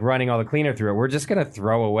cleaning, like running all the cleaner through it, we're just going to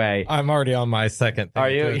throw away. I'm already on my second thing. Are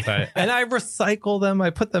you? And I recycle them.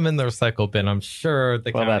 I put them in the recycle bin. I'm sure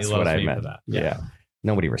the county that's loves what I me meant. for that. Yeah.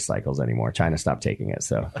 Nobody recycles anymore. China stopped taking it.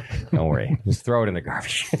 So don't worry. Just throw it in the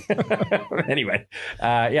garbage. Anyway,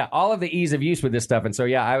 all of the ease of use with this stuff. And so,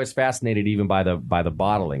 I was fascinated even by the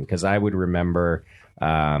bottling because I would remember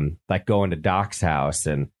like going to Doc's house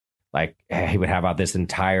and like he would have out this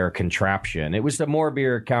entire contraption. It was the more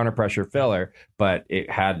beer counter pressure filler, but it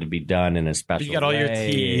had to be done in a special way. You got all your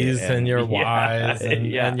T's and your Y's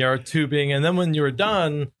and your tubing. And then when you were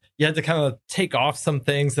done, you had to kind of take off some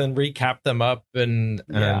things and recap them up and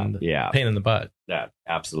pain in the butt. Yeah,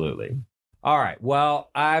 absolutely. All right. Well,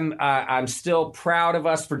 I'm still proud of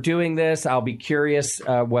us for doing this. I'll be curious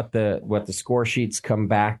what the score sheets come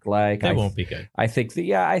back like. They won't be good. I think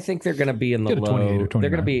they're going to be in the low. 28 or 29. They're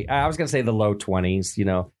going to be. I was going to say the low 20s. You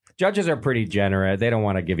know, judges are pretty generous. They don't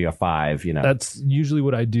want to give you a 5. You know, that's usually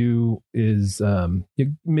what I do is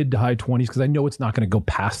mid to high 20s because I know it's not going to go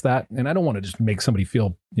past that, and I don't want to just make somebody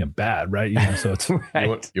feel bad, right? So it's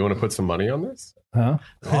right. You want to put some money on this? Huh?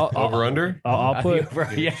 Over under? I'll put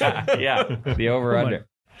the over under.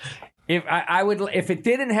 If it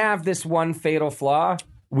didn't have this one fatal flaw,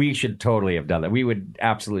 we should totally have done that. We would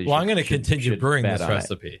absolutely. Well, I'm going to continue brewing this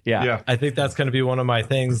recipe. Yeah, I think that's going to be one of my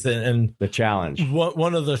things and the challenge.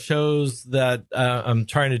 One of the shows that I'm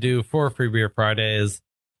trying to do for Free Beer Friday is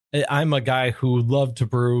I'm a guy who loved to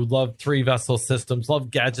brew, loved 3-vessel systems,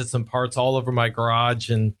 loved gadgets and parts all over my garage,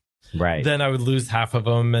 and then I would lose half of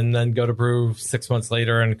them and then go to brew 6 months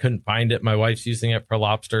later and couldn't find it. My wife's using it for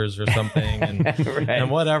lobsters or something and, and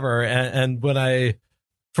whatever. And when I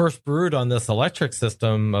first brewed on this electric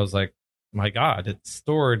system, I was like, my God, it's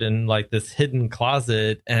stored in like this hidden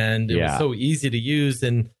closet and it was so easy to use.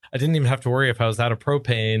 And I didn't even have to worry if I was out of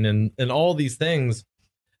propane and all these things.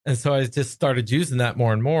 And so I just started using that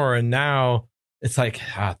more and more. And now it's like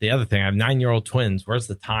the other thing. I have 9-year-old twins. Where's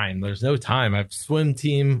the time? There's no time. I have a swim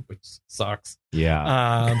team, which sucks.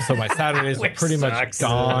 Yeah. So my Saturdays are pretty much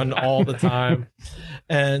gone all the time.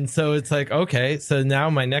 And so it's like, okay, so now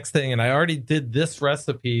my next thing, and I already did this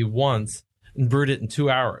recipe once and brewed it in 2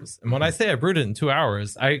 hours. And when I say I brewed it in 2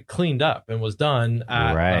 hours, I cleaned up and was done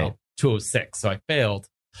at 2:06. So I failed.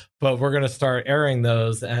 But we're going to start airing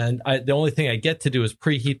those. And the only thing I get to do is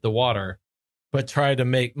preheat the water, but try to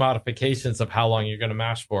make modifications of how long you're going to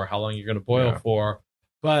mash for, how long you're going to boil for.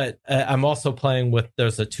 But I'm also playing with,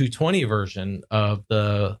 there's a 220 version of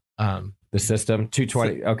the system.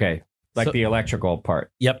 220. Okay. Like the electrical part.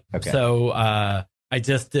 Yep. Okay. So I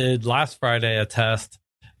just did last Friday a test,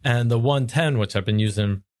 and the 110, which I've been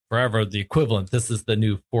using forever, the equivalent. This is the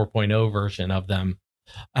new 4.0 version of them.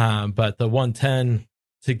 But the 110,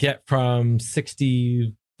 to get from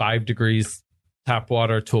 65 degrees tap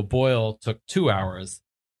water to a boil took 2 hours.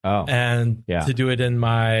 And to do it in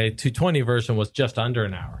my 220 version was just under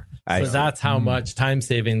an hour. So that's how much time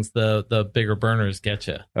savings the bigger burners get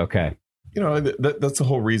you. Okay. That's the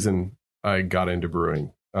whole reason I got into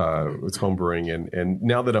brewing. It's home brewing. And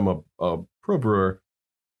now that I'm a pro brewer,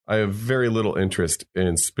 I have very little interest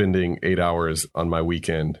in spending 8 hours on my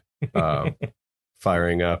weekend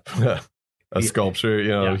firing up a sculpture,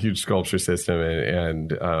 a huge sculpture system.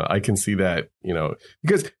 And I can see that,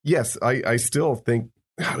 because yes, I still think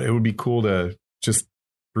it would be cool to just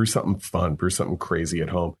brew something fun, brew something crazy at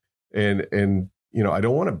home. And I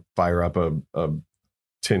don't want to fire up a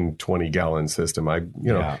 10, 20 gallon system.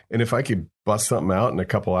 And if I could bust something out in a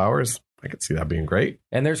couple hours, I could see that being great.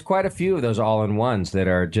 And there's quite a few of those all-in-ones that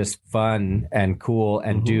are just fun and cool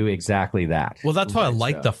and do exactly that. Well, that's why I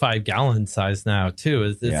like the 5 gallon size now,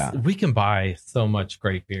 too. We can buy so much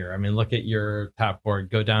great beer. I mean, look at your tap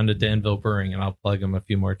board. Go down to Danville Brewing, and I'll plug them a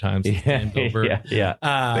few more times. Danville Brewing.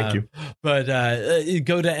 Thank you. But you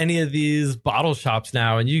go to any of these bottle shops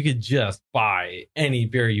now, and you could just buy any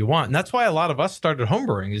beer you want. And that's why a lot of us started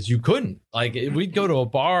homebrewing, is you couldn't. Like, we'd go to a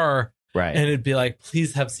bar... Right. And it'd be like,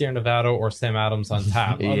 please have Sierra Nevada or Sam Adams on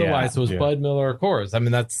tap. Otherwise, it was Bud Miller or Coors. I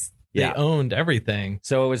mean, they owned everything.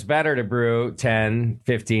 So it was better to brew 10,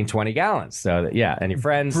 15, 20 gallons. So, and your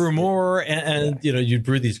friends. Brew more. And you'd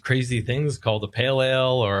brew these crazy things called a pale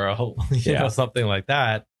ale or something like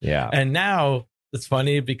that. Yeah. And now it's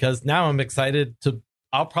funny because now I'm excited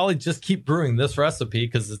I'll probably just keep brewing this recipe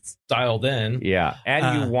because it's dialed in. Yeah.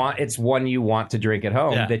 And it's one you want to drink at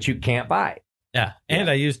home that you can't buy. Yeah, and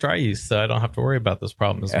I use dry yeast, so I don't have to worry about this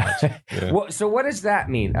problem as much. Well, so what does that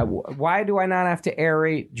mean? Why do I not have to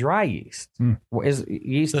aerate dry yeast? Is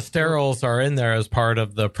yeast the sterols are in there as part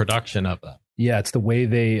of the production of them? Yeah, it's the way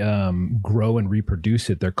they grow and reproduce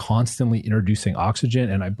it. They're constantly introducing oxygen,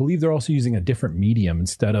 and I believe they're also using a different medium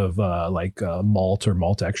instead of malt or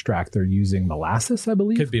malt extract. They're using molasses, I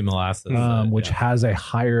believe. Could be molasses, which has a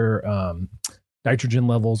higher nitrogen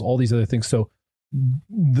levels. All these other things. So.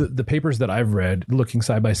 The papers that I've read, looking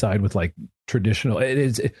side by side with like traditional,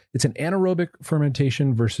 it's an anaerobic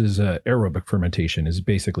fermentation versus aerobic fermentation is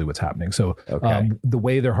basically what's happening. So the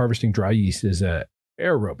way they're harvesting dry yeast is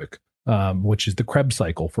aerobic, which is the Krebs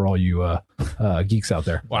cycle for all you geeks out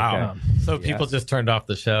there. Wow. So people just turned off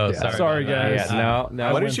the show. Yeah. Sorry guys. No.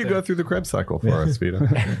 Why don't you go through the Krebs cycle for us, Vito?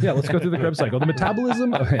 Let's go through the Krebs cycle. The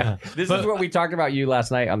metabolism. This is what we talked about you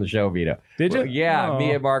last night on the show, Vito. Did you?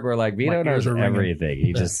 Me and Mark were like, Vito knows everything.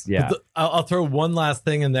 He just, I'll throw one last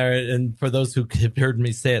thing in there. And for those who have heard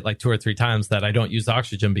me say it like 2 or 3 times that I don't use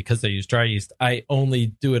oxygen because I use dry yeast, I only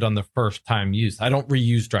do it on the first time use. I don't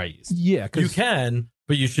reuse dry yeast. Yeah. You can,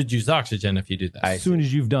 but you should use oxygen if you do that. As soon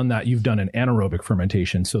as you've done that, you've done an anaerobic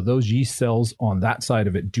fermentation. So those yeast cells on that side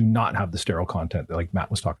of it do not have the sterile content that like Matt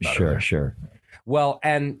was talking about earlier. Sure. Well,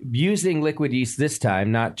 and using liquid yeast this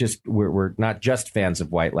time, we're not just fans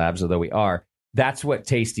of White Labs, although we are. That's what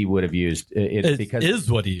Tasty would have used. Because is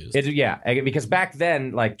what he used. Because back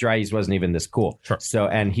then, like dry yeast wasn't even this cool. Sure. So,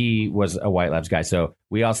 and he was a White Labs guy. So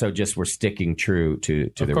we also just were sticking true to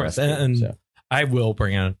the recipe. And I will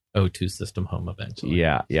bring an O2 system home eventually.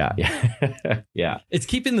 Yeah. It's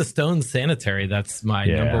keeping the stones sanitary. That's my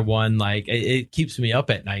number one. Like it keeps me up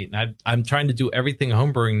at night, and I'm trying to do everything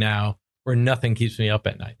homebrewing now where nothing keeps me up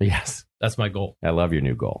at night. Yes, that's my goal. I love your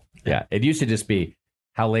new goal. Yeah, it used to just be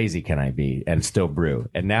how lazy can I be and still brew,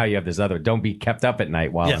 and now you have this other don't be kept up at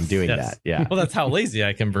night while I'm doing that. Yeah. Well, that's how lazy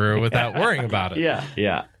I can brew without worrying about it.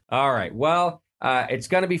 Yeah. All right. Well. It's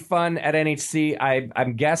going to be fun at NHC.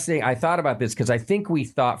 I'm guessing, I thought about this because I think we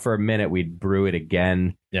thought for a minute we'd brew it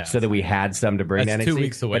again so that we had some to bring to NHC. 2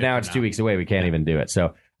 weeks away. But now it's 2 weeks away. We can't even do it.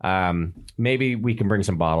 So maybe we can bring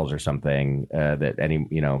some bottles or something that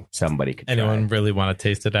somebody could Anyone try. Really want to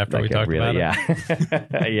taste it after we talk about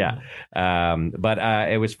it? Yeah. But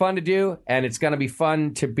it was fun to do, and it's going to be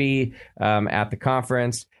fun to be at the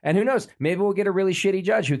conference. And who knows? Maybe we'll get a really shitty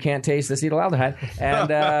judge who can't taste acetaldehyde. And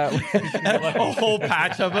a whole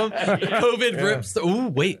patch of them. COVID rips. Ooh,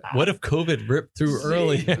 wait. What if COVID ripped through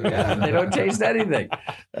early? They don't taste anything.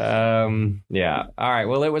 Yeah. All right.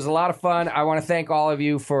 Well, it was a lot of fun. I want to thank all of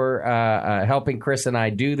you for helping Chris and I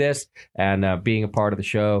do this and being a part of the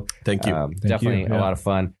show. Thank you. Definitely a lot of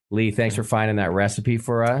fun. Lee, thanks for finding that recipe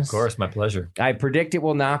for us. Of course, my pleasure. I predict it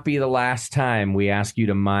will not be the last time we ask you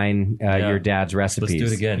to mine your dad's recipes. Let's do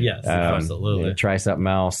it again. Yes, absolutely. Try something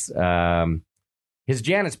else. His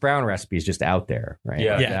Janet's Brown recipe is just out there, right?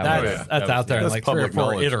 Yeah, that's out there. That's Like 3 or 4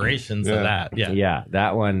 knowledge. iterations of that. Yeah,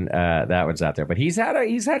 that one's out there. But he's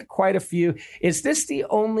had quite a few. Is this the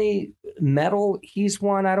only medal he's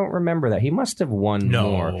won? I don't remember that. He must have won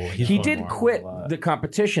more. He did quit the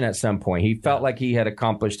competition at some point. He felt like he had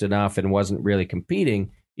accomplished enough and wasn't really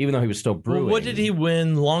competing, even though he was still brewing. Well, what did he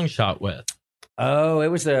win long shot with? Oh, it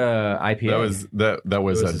was a IPA. That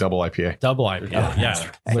was a double IPA. Double IPA, yeah.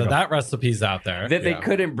 So that recipe's out there. That they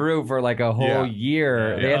couldn't brew for like a whole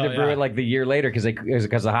year. They had to brew it like the year later because it was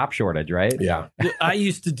because of hop shortage, right? Yeah. I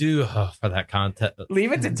used to do for that contest.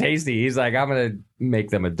 Leave it to Tasty. He's like, I'm gonna make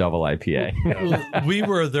them a double IPA. We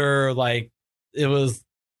were there, like it was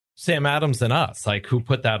Sam Adams and us, like who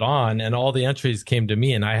put that on, and all the entries came to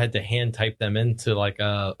me, and I had to hand type them into like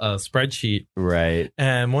a spreadsheet. Right.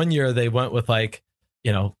 And one year they went with like,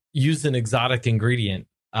 use an exotic ingredient.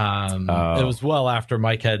 It was well after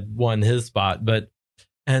Mike had won his spot,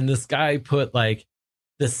 and this guy put like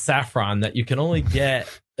this saffron that you can only get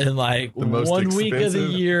in like 1 week of the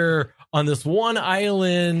year on this one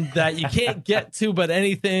island that you can't get to but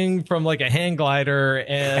anything from like a hang glider,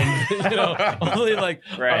 and only like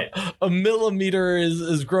a millimeter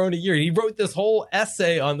is grown a year. He wrote this whole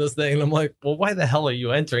essay on this thing, and I'm like, well, why the hell are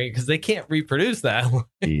you entering? Because they can't reproduce that.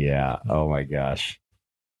 Yeah. Oh my gosh,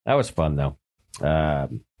 that was fun though.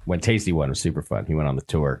 When Tasty won, was super fun. He went on the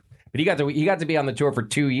tour. But he got to be on the tour for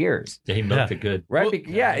 2 years. Yeah, he milked it good. Right? He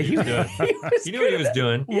knew what he was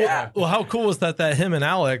doing. Yeah. Well, how cool was that him and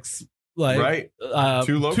Alex, like,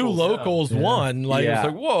 two locals won? Like, it was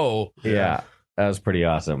like, whoa. Yeah. That was pretty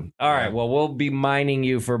awesome. All right. Well, we'll be mining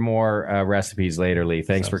you for more recipes later, Lee.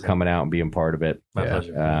 Thanks for coming out and being part of it. My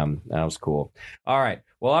pleasure. That was cool. All right.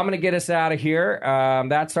 Well, I'm going to get us out of here.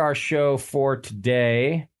 That's our show for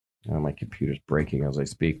today. Oh, my computer's breaking as I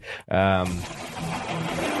speak.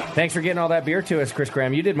 Thanks for getting all that beer to us, Chris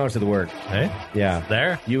Graham. You did most of the work. Hey? Yeah.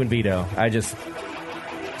 There? You and Vito. I just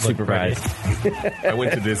supervised. I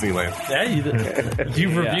went to Disneyland. Yeah, you did.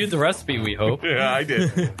 You reviewed the recipe, we hope. Yeah, I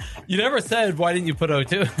did. You never said, why didn't you put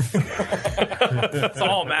O2? It's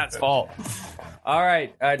all Matt's fault. All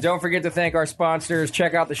right. Don't forget to thank our sponsors.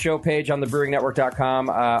 Check out the show page on thebrewingnetwork.com.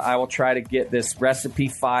 I will try to get this recipe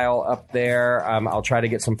file up there. I'll try to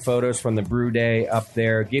get some photos from the brew day up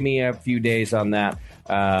there. Give me a few days on that,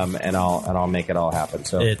 and I'll make it all happen.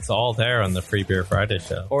 So it's all there on the Free Beer Friday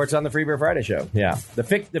show, or it's on the Free Beer Friday show. Yeah,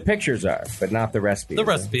 the pictures are, but not the recipe. The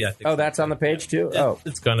recipe, I think. Oh, that's on the page too.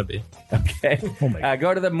 It's gonna be okay.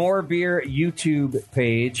 Go to the More Beer YouTube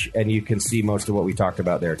page, and you can see most of what we talked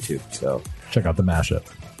about there too. So. Check out the mashup.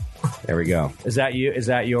 There we go. Is that you? Is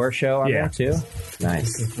that your show on there too?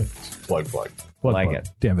 Nice. Plug. Like it.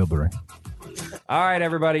 Danville Brewing. All right,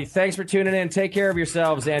 everybody. Thanks for tuning in. Take care of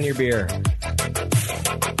yourselves and your beer.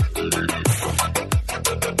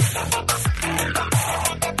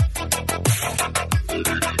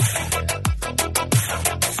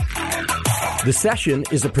 The Session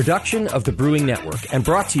is a production of the Brewing Network and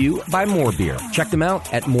brought to you by More Beer. Check them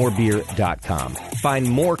out at morebeer.com. Find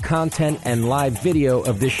more content and live video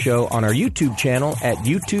of this show on our YouTube channel at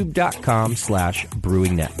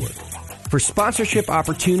youtube.com/Brewing Network. For sponsorship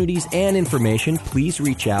opportunities and information, please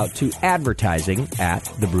reach out to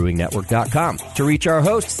advertising@thebrewingnetwork.com. To reach our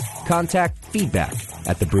hosts, contact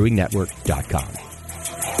feedback@thebrewingnetwork.com.